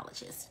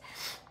radiologist.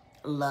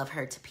 Love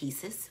her to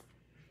pieces.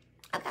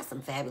 I've got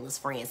some fabulous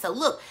friends. So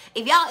look,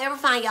 if y'all ever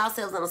find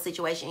yourselves in a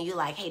situation and you're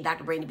like, hey,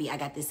 Dr. Brandy B, I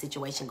got this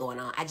situation going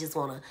on. I just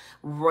want to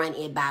run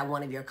it by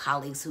one of your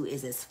colleagues who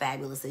is as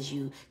fabulous as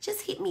you.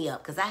 Just hit me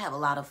up because I have a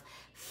lot of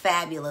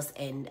fabulous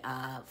and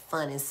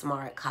fun and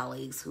smart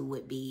colleagues who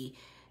would be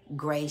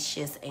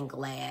gracious and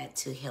glad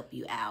to help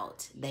you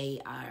out. They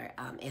are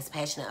as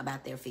passionate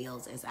about their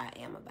fields as I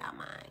am about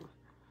mine.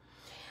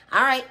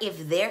 All right,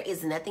 if there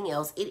is nothing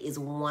else, it is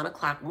 1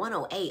 o'clock,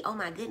 1:08. Oh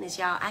my goodness,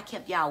 y'all, I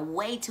kept y'all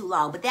way too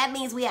long, but that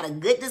means we had a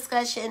good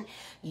discussion.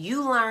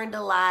 You learned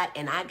a lot,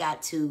 and I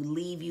got to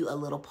leave you a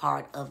little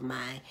part of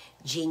my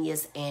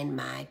genius and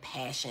my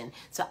passion.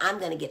 So I'm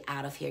going to get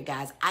out of here,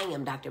 guys. I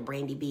am Dr.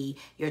 Brandy B,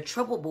 your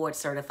triple board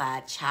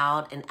certified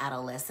child and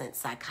adolescent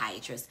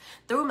psychiatrist.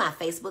 Through my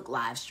Facebook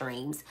live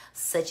streams,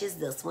 such as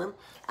this one,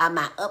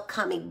 my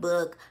upcoming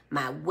book,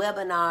 my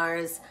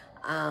webinars,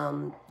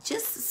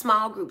 just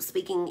small group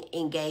speaking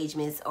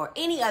engagements, or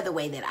any other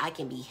way that I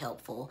can be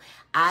helpful.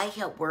 I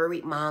help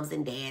worried moms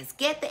and dads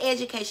get the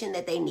education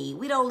that they need.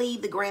 We don't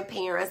leave the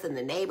grandparents and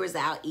the neighbors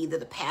out either,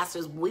 the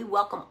pastors. We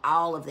welcome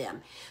all of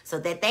them so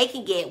that they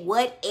can get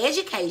what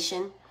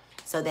education,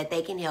 so that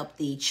they can help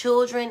the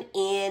children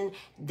in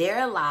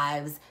their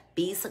lives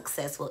be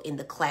successful in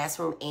the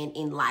classroom and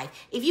in life.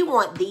 If you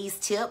want these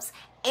tips,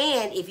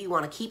 and if you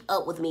want to keep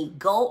up with me,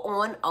 go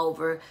on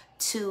over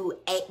to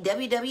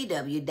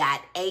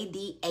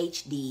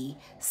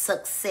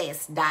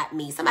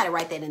www.adhdsuccess.me. Somebody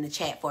write that in the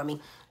chat for me.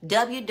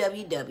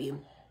 www.adhdsuccess.me.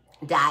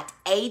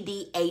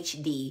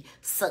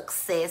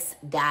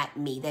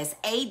 www.adhdsuccess.me. That's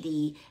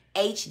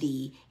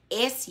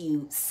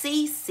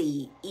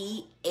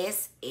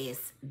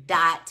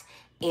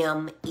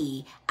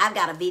ADHDSuccess.me. I've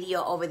got a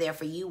video over there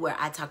for you where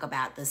I talk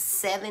about the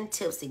 7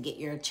 tips to get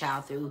your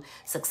child through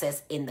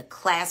success in the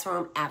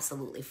classroom,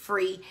 absolutely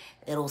free.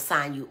 It'll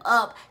sign you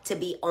up to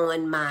be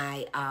on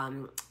my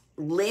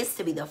list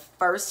to be the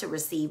first to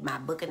receive my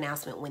book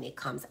announcement when it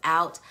comes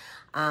out.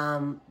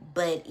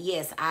 But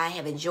yes, I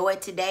have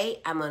enjoyed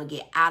today. I'm going to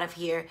get out of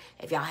here.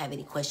 If y'all have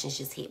any questions,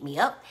 just hit me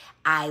up.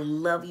 I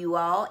love you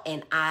all,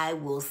 and I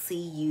will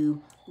see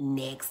you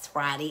next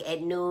Friday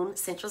at noon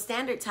Central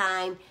Standard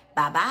Time.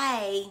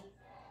 Bye-bye.